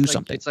actually do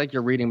something. It's like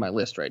you're reading my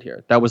list right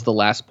here. That was the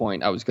last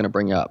point I was going to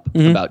bring up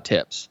about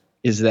tips.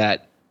 Is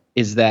that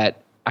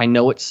I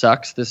know it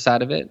sucks this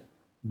side of it,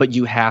 but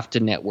you have to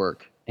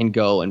network and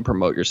go and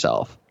promote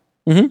yourself,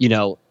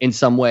 in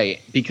some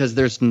way, because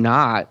there's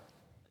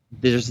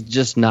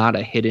just not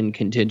a hidden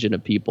contingent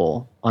of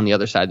people on the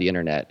other side of the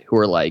internet who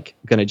are like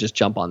going to just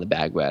jump on the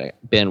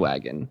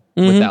bandwagon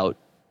without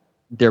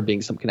there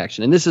being some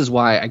connection. And this is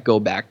why I go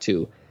back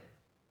to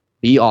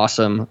be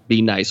awesome,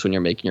 be nice when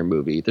you're making your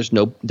movie. There's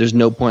no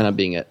point on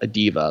being a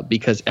diva,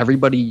 because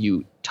everybody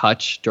you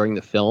touch during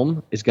the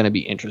film is going to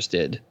be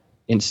interested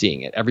in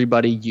seeing it.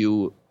 Everybody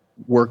you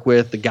work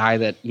with, the guy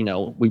that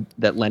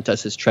that lent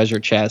us his treasure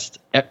chest,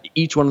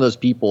 each one of those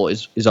people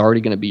is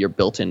already going to be your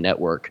built-in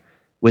network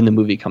when the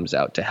movie comes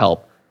out to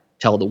help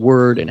tell the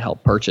word and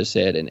help purchase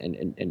it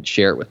and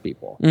share it with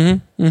people.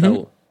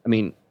 So I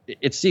mean,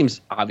 it seems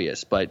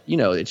obvious, but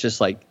it's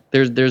just like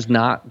there's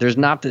not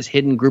this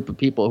hidden group of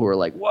people who are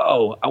like,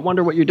 whoa, I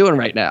wonder what you're doing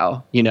right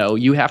now.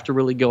 You have to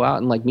really go out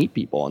and like meet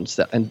people and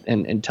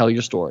tell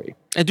your story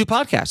and do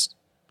podcasts.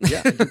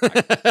 Yeah. So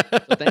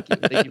thank you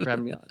for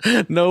having me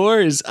on. No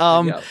worries.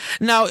 Now,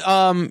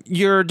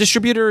 your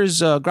distributor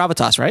is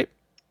Gravitas, right?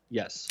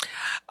 Yes.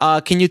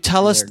 Can you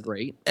tell us? They're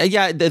great.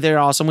 Yeah, they're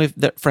awesome.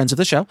 They're friends of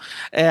the show.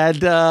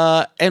 And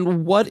how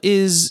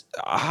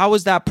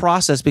is that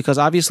process? Because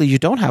obviously you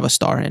don't have a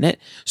star in it,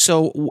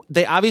 so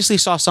they obviously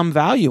saw some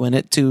value in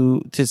it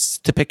to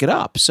pick it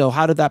up. So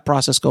how did that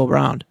process go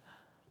around?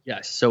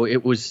 Yes. So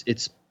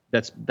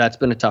that's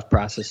been a tough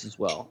process as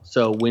well.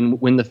 So when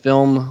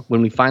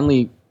we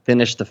finally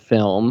finished the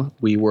film,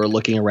 we were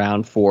looking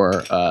around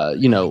for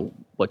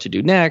what to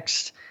do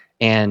next,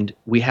 and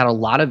we had a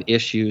lot of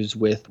issues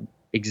with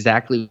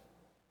exactly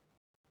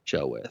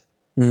show with,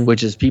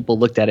 which is people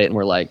looked at it and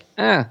were like,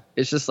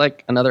 it's just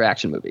like another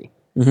action movie.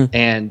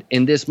 And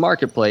in this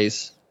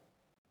marketplace,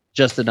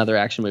 just another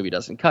action movie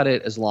doesn't cut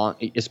it,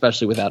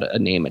 especially without a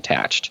name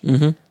attached.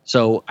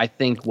 So I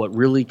think what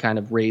really kind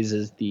of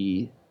raises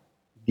the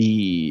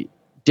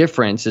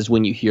difference is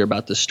when you hear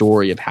about the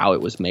story of how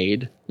it was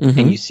made,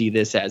 and you see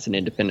this as an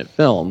independent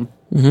film,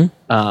 and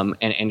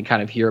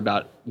kind of hear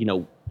about,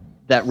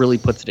 that really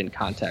puts it in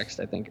context,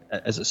 I think,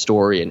 as a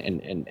story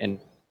and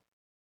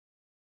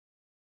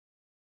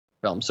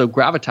film. So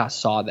Gravitas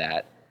saw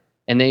that,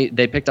 and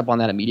they picked up on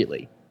that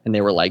immediately, and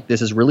they were like,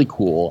 this is really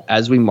cool.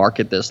 As we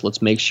market this,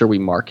 let's make sure we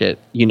market,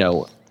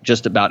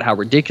 just about how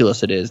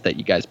ridiculous it is that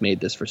you guys made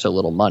this for so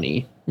little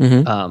money.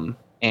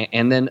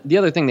 And then the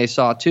other thing they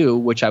saw too,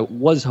 which I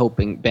was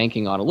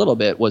banking on a little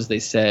bit, was they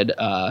said,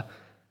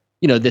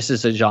 this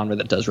is a genre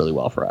that does really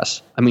well for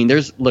us. I mean,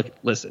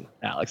 listen,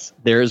 Alex,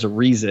 there is a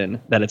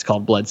reason that it's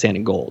called Blood, Sand,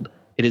 and Gold.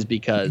 It is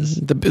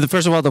because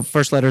first of all, the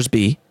first letter's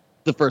B.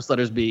 The first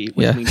letter's B,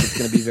 which means it's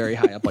going to be very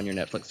high up on your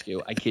Netflix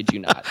queue. I kid you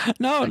not.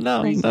 No.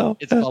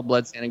 It's called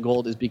Blood, Sand, and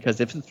Gold is because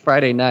if it's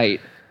Friday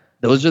night,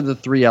 those are the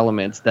three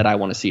elements that I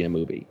want to see in a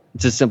movie.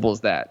 It's as simple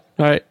as that.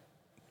 All right.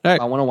 If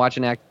I want to watch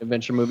an action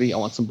adventure movie, I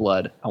want some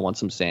blood, I want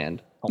some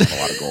sand, I want a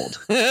lot of gold.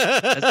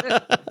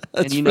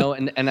 That's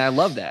it. And I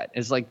love that.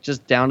 It's like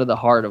just down to the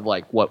heart of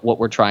like what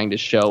we're trying to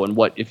show, and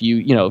what if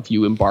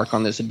you embark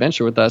on this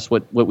adventure with us,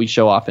 what we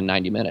show off in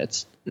 90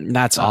 minutes.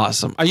 That's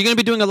awesome. Are you going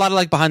to be doing a lot of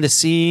like behind the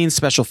scenes,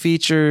 special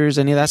features,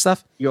 any of that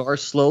stuff? You are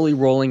slowly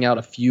rolling out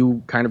a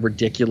few kind of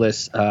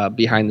ridiculous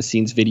behind the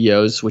scenes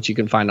videos, which you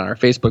can find on our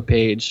Facebook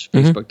page,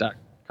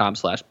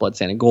 facebook.com/Blood,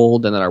 Sand, and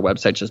Gold, and then our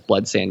website just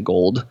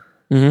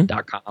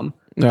bloodsandgold.com.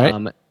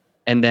 Right.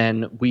 And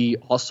then we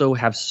also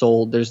have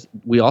sold the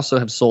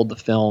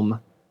film.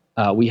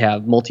 We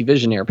have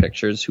Multivisionaire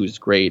Pictures, who's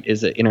great,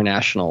 is an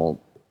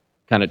international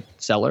kind of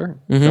seller,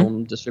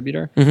 film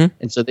distributor.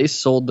 And so they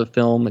sold the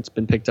film. It's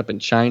been picked up in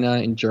China,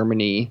 in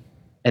Germany,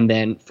 and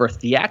then for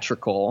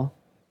theatrical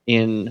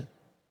in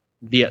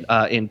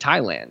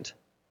Thailand,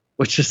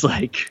 which is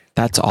like,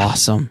 that's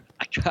awesome.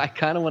 I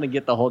kind of want to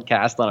get the whole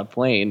cast on a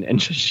plane and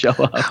just show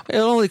up. It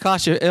only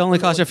costs you a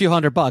few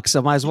 $100,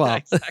 so might as well. Yeah,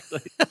 exactly.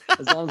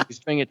 As long as we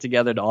string it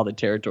together to all the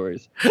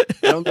territories.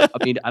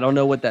 I don't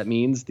know what that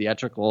means,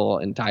 theatrical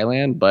in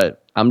Thailand,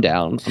 but I'm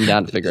down. I'm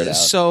down to figure it out.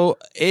 So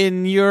I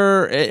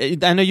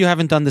know you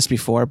haven't done this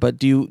before, but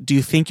do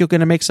you think you're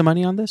going to make some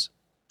money on this?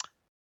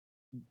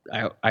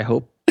 I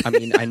hope. I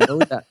mean, I know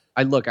that.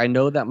 I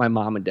know that my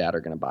mom and dad are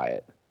going to buy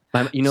it.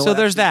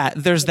 There's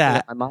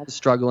that. My mom's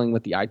struggling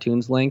with the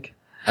iTunes link.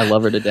 I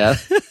love her to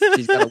death.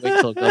 She's got to wait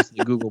till it goes to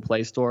the Google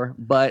Play Store.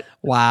 But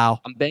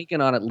wow, I'm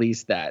banking on at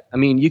least that. I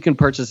mean, you can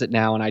purchase it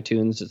now on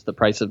iTunes. It's the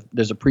price of,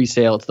 there's a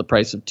pre-sale. It's the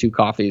price of 2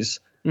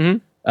 coffees.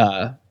 And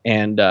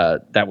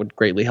that would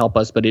greatly help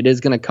us. But it is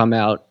going to come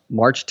out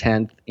March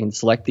 10th in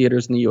select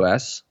theaters in the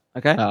U.S.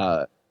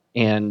 Okay.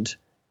 And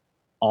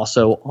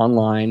also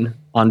online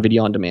on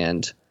video on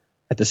demand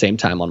at the same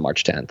time on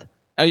March 10th.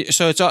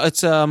 So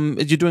it's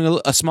you're doing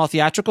a small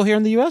theatrical here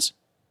in the U.S.?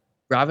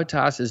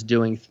 Gravitas is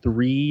doing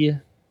three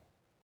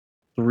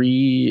I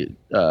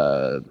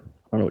don't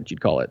know what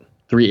you'd call it.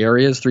 3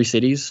 areas, 3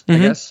 cities, I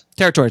guess.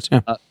 Territories.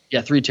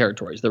 Yeah. 3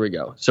 territories. There we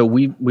go. So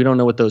we don't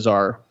know what those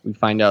are. We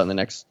find out in the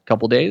next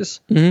couple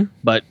days.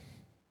 But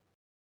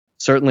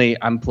certainly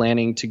I'm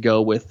planning to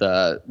go with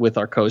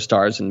our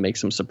co-stars and make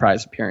some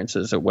surprise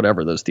appearances at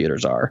whatever those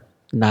theaters are.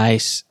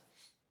 Nice.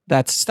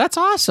 That's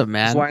awesome,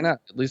 man. Why not?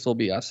 At least it'll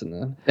be us in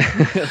the.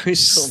 At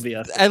least it'll be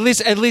us. At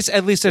least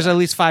there's at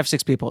least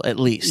 5-6 people at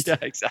least. Yeah,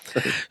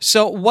 exactly.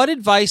 So, what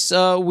advice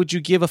would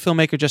you give a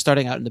filmmaker just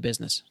starting out in the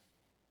business?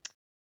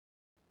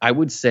 I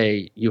would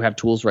say you have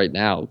tools right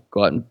now.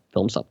 Go out and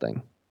film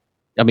something.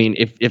 I mean,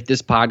 if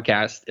this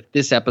podcast, if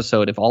this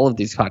episode, if all of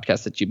these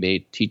podcasts that you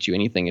made teach you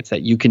anything, it's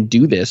that you can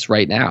do this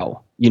right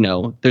now.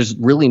 There's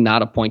really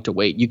not a point to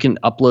wait. You can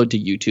upload to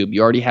YouTube.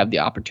 You already have the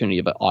opportunity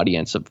of an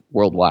audience of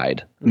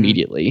worldwide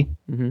immediately,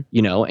 and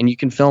you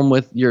can film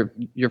with your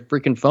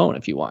freaking phone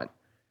if you want.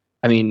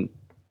 I mean,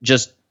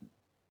 just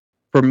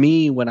for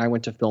me, when I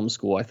went to film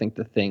school, I think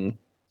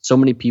so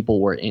many people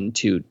were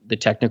into the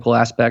technical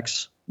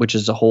aspects, which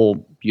is a whole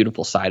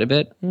beautiful side of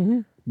it.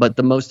 But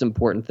the most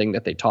important thing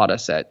that they taught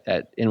us at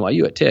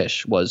NYU at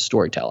Tisch was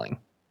storytelling.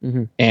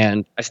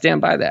 And I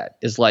stand by that.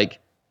 Is like,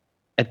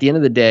 at the end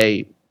of the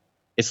day,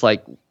 it's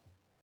like,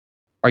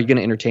 are you going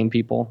to entertain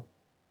people?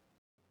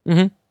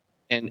 And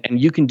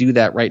you can do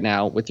that right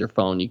now with your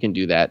phone. You can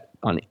do that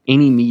on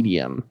any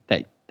medium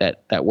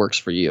that works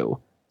for you.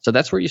 So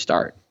that's where you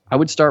start. I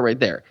would start right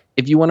there.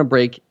 If you want to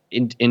break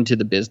into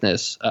the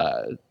business,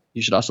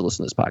 you should also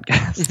listen to this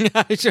podcast.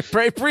 I should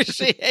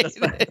appreciate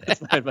it.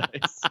 That's my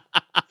advice.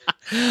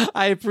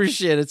 I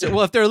appreciate it.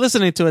 Well, if they're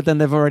listening to it, then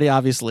they've already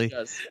obviously.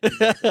 Yes,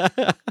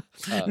 exactly.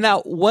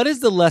 Now, what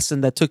is the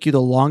lesson that took you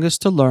the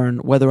longest to learn,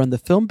 whether in the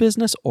film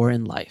business or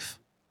in life?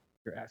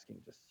 You're asking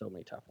just so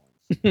many tough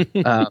ones.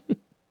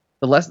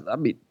 The lesson, I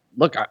mean,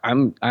 look,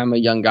 I'm a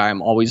young guy.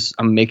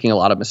 I'm making a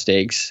lot of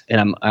mistakes,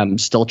 and I'm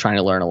still trying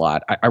to learn a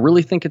lot. I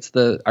really think it's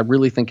the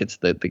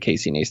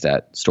Casey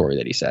Neistat story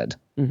that he said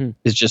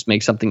is just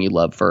make something you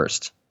love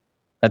first.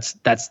 That's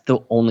the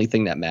only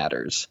thing that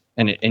matters.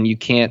 And you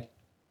can't.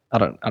 I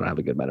don't have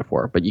a good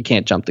metaphor, but you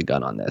can't jump the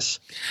gun on this.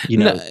 You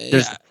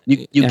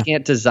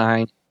can't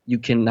design. You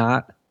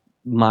cannot.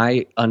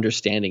 My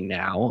understanding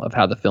now of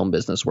how the film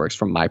business works,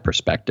 from my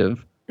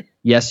perspective,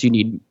 yes, you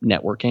need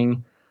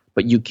networking.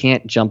 But you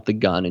can't jump the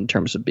gun in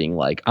terms of being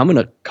like, I'm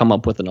going to come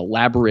up with an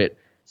elaborate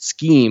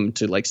scheme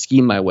to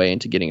scheme my way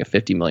into getting a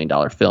 $50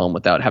 million film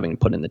without having to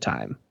put in the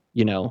time.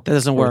 That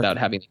doesn't work.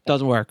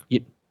 Doesn't work.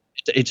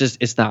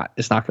 It's not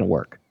going to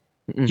work.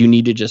 You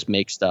need to just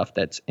make stuff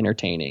that's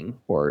entertaining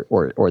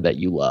or that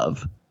you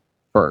love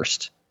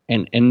first,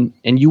 and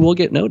you will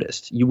get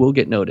noticed. You will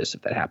get noticed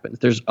if that happens.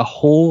 There's a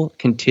whole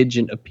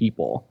contingent of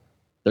people.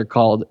 They're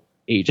called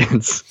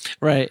agents,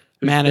 right?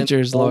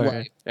 Managers,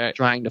 lawyers,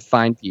 trying to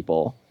find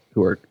people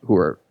who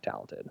are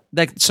talented,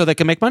 so they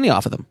can make money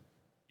off of them.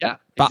 Yeah,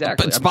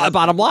 exactly.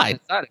 Bottom line.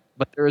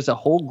 But there is a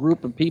whole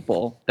group of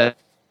people that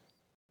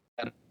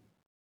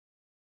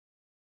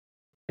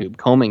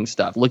combing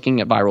stuff,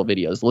 looking at viral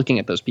videos, looking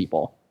at those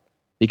people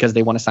because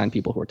they want to sign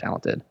people who are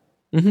talented.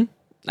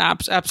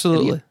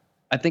 Absolutely.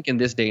 I think in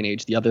this day and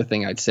age, the other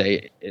thing I'd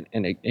say,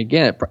 and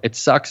again, it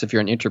sucks if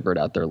you're an introvert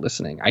out there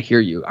listening. I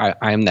hear you.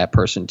 I am that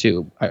person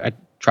too. I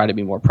try to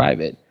be more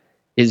private.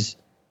 Is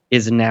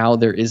now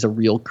there is a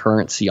real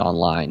currency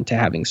online to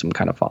having some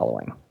kind of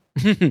following.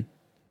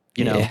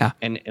 Yeah.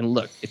 And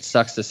look, it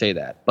sucks to say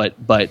that,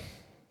 but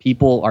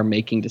people are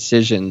making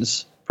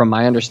decisions. From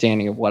my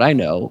understanding of what I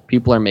know,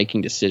 people are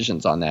making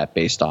decisions on that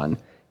based on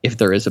if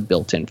there is a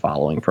built-in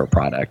following for a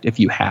product, if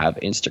you have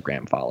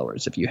Instagram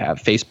followers, if you have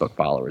Facebook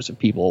followers, if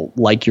people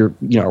like are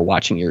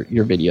watching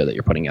your video that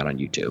you're putting out on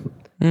YouTube.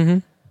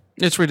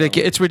 It's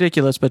ridiculous. It's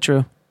ridiculous, but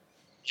true.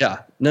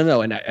 Yeah,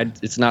 no, and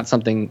it's not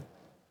something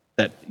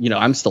that,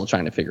 I'm still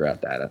trying to figure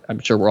out that. I'm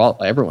sure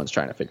everyone's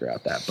trying to figure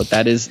out that, but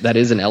that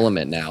is an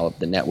element now of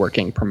the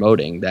networking,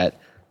 promoting that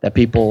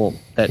people,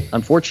 that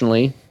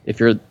unfortunately, if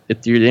you're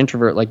an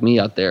introvert like me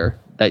out there,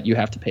 that you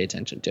have to pay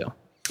attention to.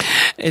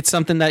 It's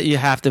something that you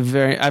have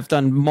to I've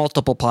done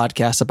multiple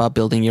podcasts about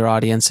building your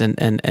audience,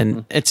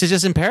 and it's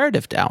just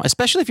imperative now,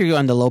 especially if you're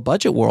in the low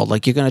budget world.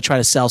 Like, you're going to try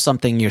to sell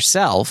something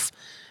yourself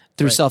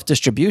through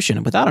self-distribution,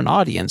 and without an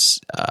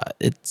audience,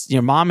 it's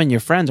your mom and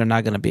your friends are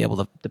not going to be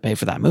able to pay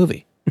for that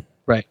movie.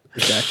 Right.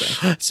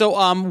 Exactly. So,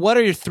 what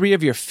are three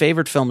of your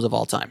favorite films of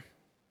all time?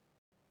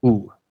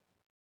 Ooh,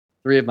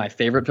 three of my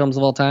favorite films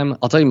of all time.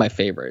 I'll tell you my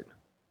favorite.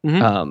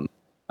 Mm-hmm.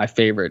 My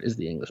favorite is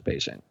The English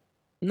Patient.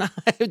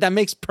 That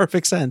makes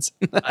perfect sense.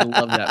 I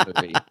love that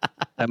movie.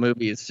 That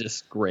movie is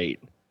just great.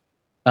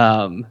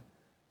 Man,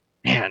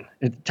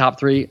 top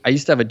three. I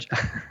used to have a.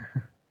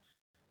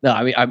 No,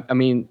 I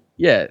mean,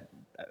 yeah.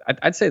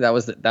 I'd say that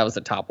was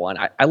the top one.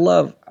 I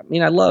love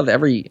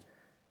every.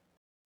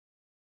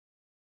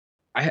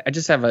 I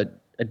just have a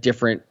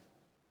different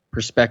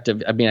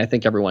perspective. I mean, I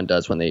think everyone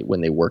does when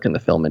they work in the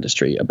film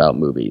industry about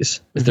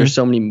movies. Mm-hmm. There's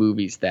so many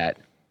movies that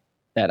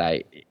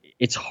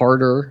it's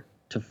harder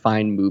to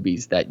find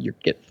movies that you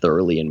get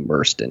thoroughly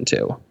immersed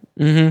into,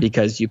 mm-hmm.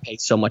 because you pay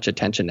so much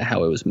attention to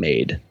how it was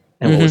made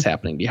and mm-hmm. what was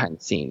happening behind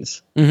the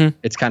scenes. Mm-hmm.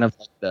 It's kind of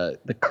like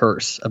the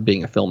curse of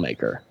being a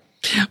filmmaker.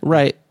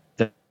 Right.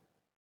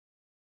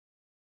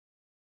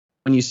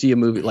 When you see a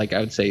movie, like,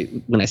 I would say,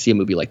 when I see a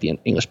movie like The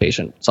English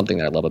Patient, something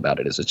that I love about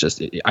it is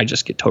I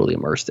just get totally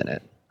immersed in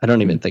it. I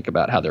don't even think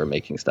about how they're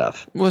making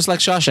stuff. It was like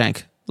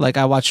Shawshank. Like,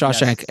 I watched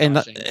Shawshank, and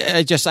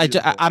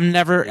I'm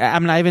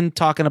not even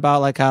talking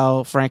about like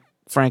how Frank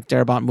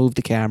Darabont moved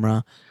the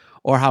camera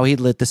or how he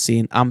lit the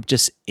scene. I'm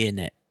just in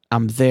it.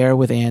 I'm there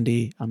with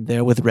Andy. I'm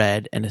there with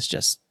Red, and it's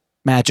just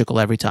magical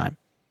every time.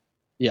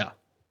 Yeah.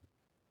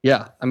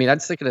 Yeah. I mean,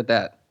 I'd stick it at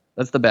that.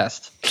 That's the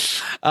best.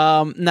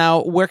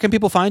 Now, where can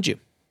people find you?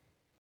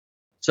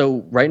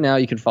 So right now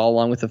you can follow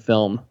along with the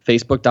film,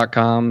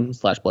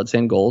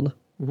 facebook.com/bloodsandgold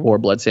mm-hmm. or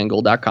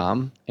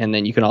bloodsandgold.com. And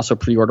then you can also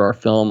pre-order our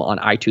film on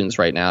iTunes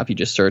right now. If you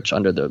just search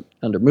under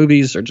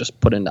movies or just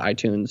put into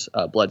iTunes,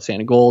 Blood,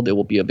 Sand, and Gold, it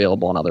will be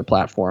available on other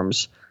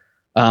platforms.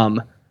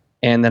 And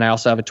then I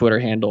also have a Twitter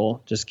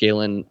handle, just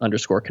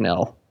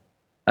Gaelan_Connell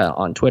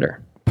on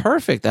Twitter.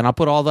 Perfect. And I'll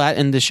put all that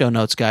in the show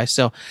notes, guys.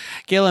 So,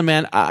 Gaelan,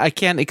 man, I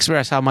can't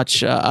express how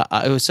much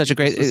it was such a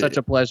great... It was such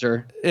a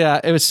pleasure.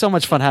 Yeah, it was so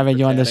much fun having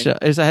you on the show.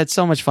 I had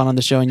so much fun on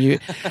the show, and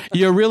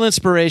you're a real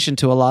inspiration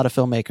to a lot of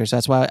filmmakers.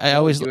 That's why I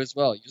always... You as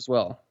well.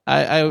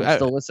 I'm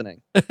still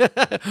listening.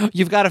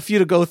 You've got a few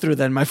to go through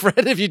then, my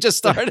friend, if you just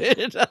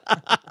started.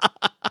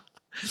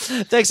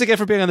 Thanks again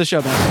for being on the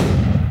show,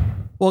 man.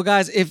 Well,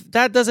 guys, if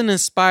that doesn't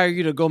inspire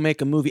you to go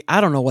make a movie,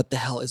 I don't know what the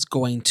hell is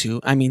going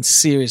to. I mean,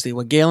 seriously,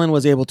 what Gaelan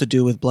was able to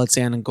do with Blood,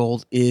 Sand, and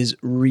Gold is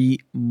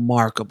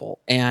remarkable.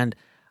 And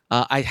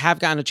I have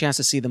gotten a chance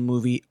to see the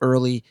movie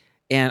early,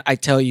 and I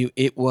tell you,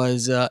 it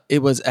was a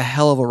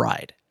hell of a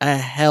ride.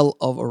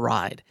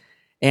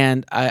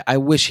 And I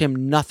wish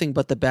him nothing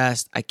but the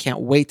best. I can't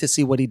wait to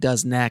see what he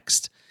does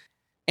next.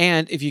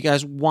 And if you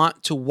guys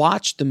want to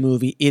watch the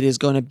movie, it is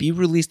going to be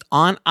released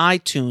on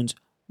iTunes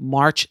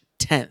March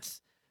 10th.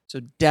 So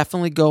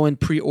definitely go and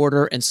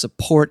pre-order and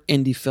support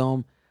indie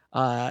film.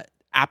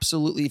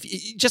 Absolutely.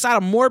 Just out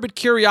of morbid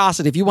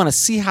curiosity, if you want to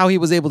see how he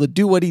was able to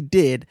do what he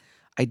did,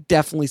 I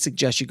definitely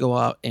suggest you go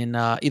out and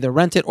either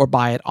rent it or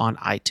buy it on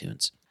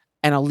iTunes.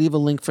 And I'll leave a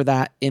link for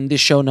that in the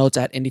show notes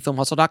at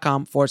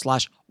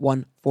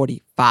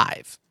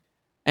indiefilmhustle.com/145.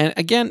 And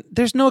again,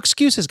 there's no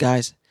excuses,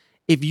 guys.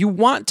 If you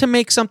want to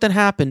make something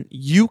happen,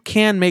 you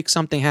can make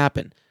something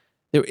happen.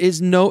 There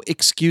is no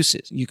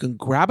excuses. You can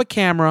grab a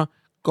camera,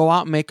 go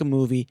out and make a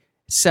movie,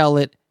 sell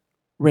it,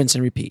 rinse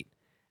and repeat.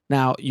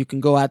 Now, you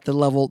can go at the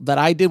level that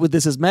I did with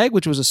This Is Meg,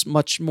 which was a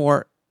much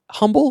more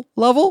humble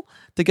level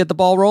to get the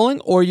ball rolling,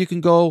 or you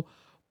can go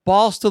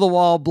balls to the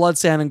wall, Blood,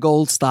 Sand, and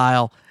Gold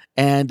style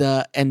and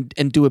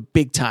do it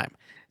big time.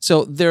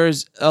 So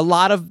there's a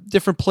lot of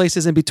different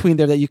places in between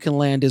there that you can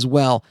land as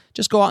well.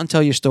 Just go out and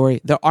tell your story.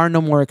 There are no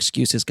more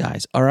excuses,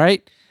 guys. All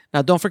right?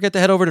 Now, don't forget to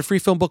head over to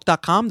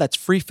freefilmbook.com. That's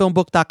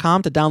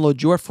freefilmbook.com to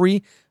download your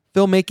free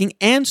filmmaking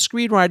and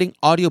screenwriting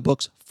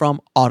audiobooks from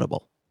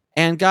Audible.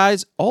 And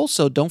guys,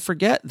 also don't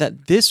forget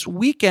that this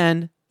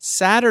weekend,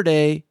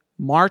 Saturday,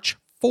 March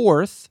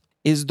 4th,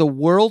 is the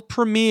world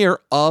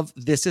premiere of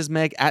This Is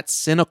Meg at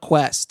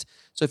CineQuest.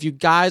 So if you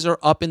guys are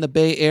up in the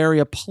Bay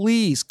Area,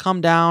 please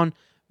come down,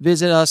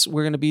 visit us.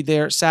 We're going to be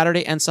there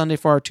Saturday and Sunday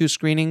for our two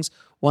screenings,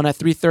 one at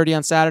 3:30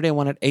 on Saturday,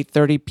 one at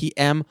 8:30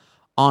 p.m.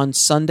 on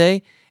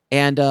Sunday.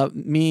 And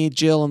me,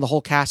 Jill, and the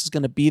whole cast is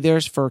going to be there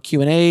for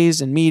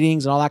Q&As and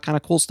meetings and all that kind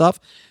of cool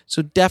stuff.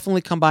 So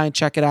definitely come by and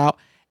check it out.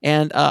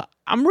 And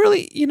I'm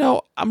really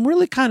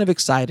kind of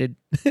excited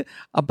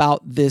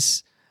about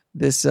this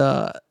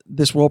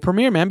world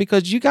premiere, man,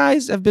 because you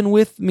guys have been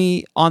with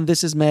me on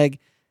This Is Meg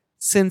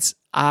since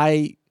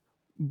I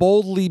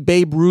boldly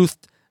Babe Ruth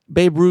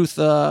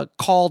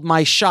called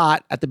my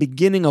shot at the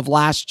beginning of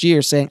last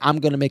year, saying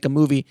I'm going to make a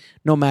movie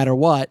no matter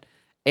what.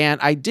 And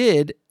I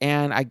did,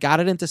 and I got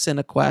it into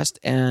CineQuest,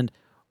 and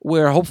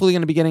we're hopefully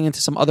going to be getting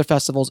into some other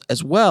festivals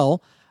as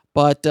well.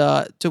 But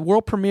to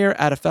world premiere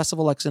at a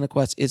festival like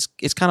CineQuest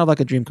is kind of like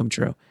a dream come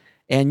true.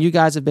 And you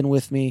guys have been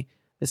with me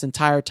this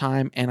entire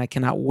time, and I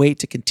cannot wait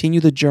to continue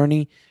the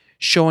journey,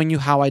 showing you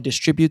how I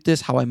distribute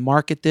this, how I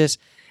market this,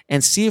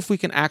 and see if we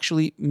can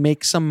actually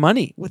make some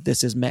money with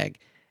This Is Meg.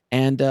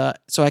 And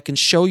so I can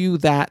show you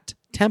that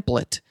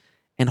template,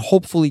 and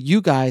hopefully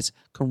you guys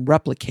can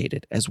replicate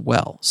it as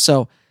well.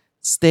 So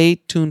stay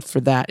tuned for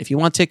that. If you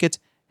want tickets,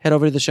 head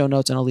over to the show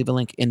notes, and I'll leave a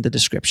link in the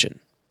description.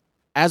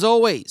 As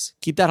always,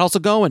 keep that hustle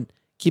going,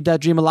 keep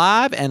that dream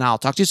alive, and I'll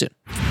talk to you soon.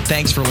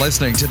 Thanks for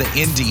listening to the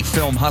Indie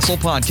Film Hustle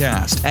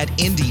podcast at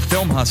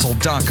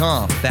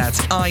indiefilmhustle.com.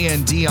 That's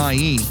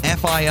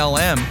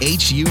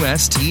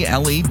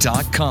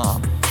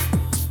INDIEFILMHUSTLE.com.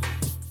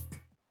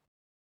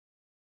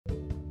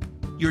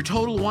 Your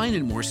Total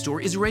Wine & More store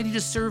is ready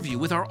to serve you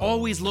with our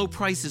always low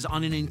prices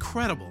on an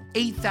incredible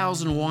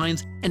 8,000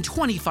 wines and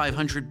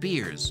 2,500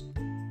 beers.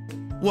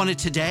 Want it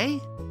today?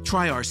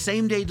 Try our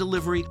same-day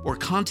delivery or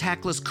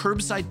contactless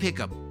curbside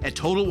pickup at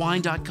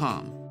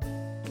TotalWine.com.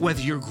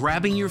 Whether you're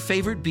grabbing your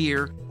favorite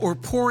beer or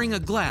pouring a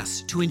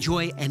glass to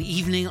enjoy an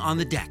evening on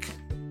the deck,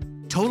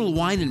 Total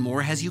Wine &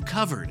 More has you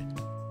covered.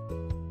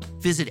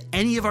 Visit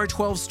any of our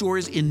 12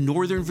 stores in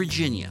Northern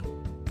Virginia.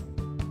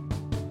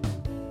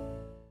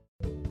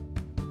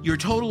 Your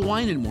Total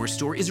Wine & More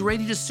store is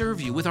ready to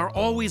serve you with our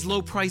always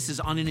low prices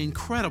on an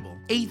incredible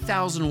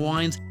 8,000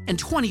 wines and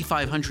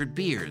 2,500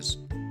 beers.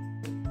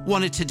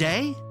 Want it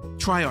today?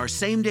 Try our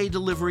same-day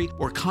delivery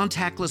or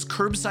contactless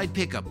curbside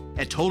pickup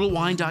at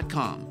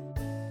TotalWine.com.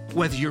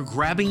 Whether you're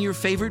grabbing your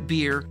favorite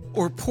beer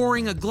or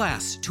pouring a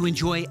glass to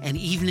enjoy an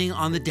evening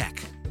on the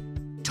deck,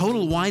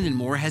 Total Wine &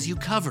 More has you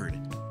covered.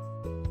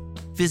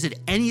 Visit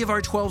any of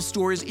our 12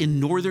 stores in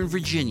Northern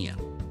Virginia.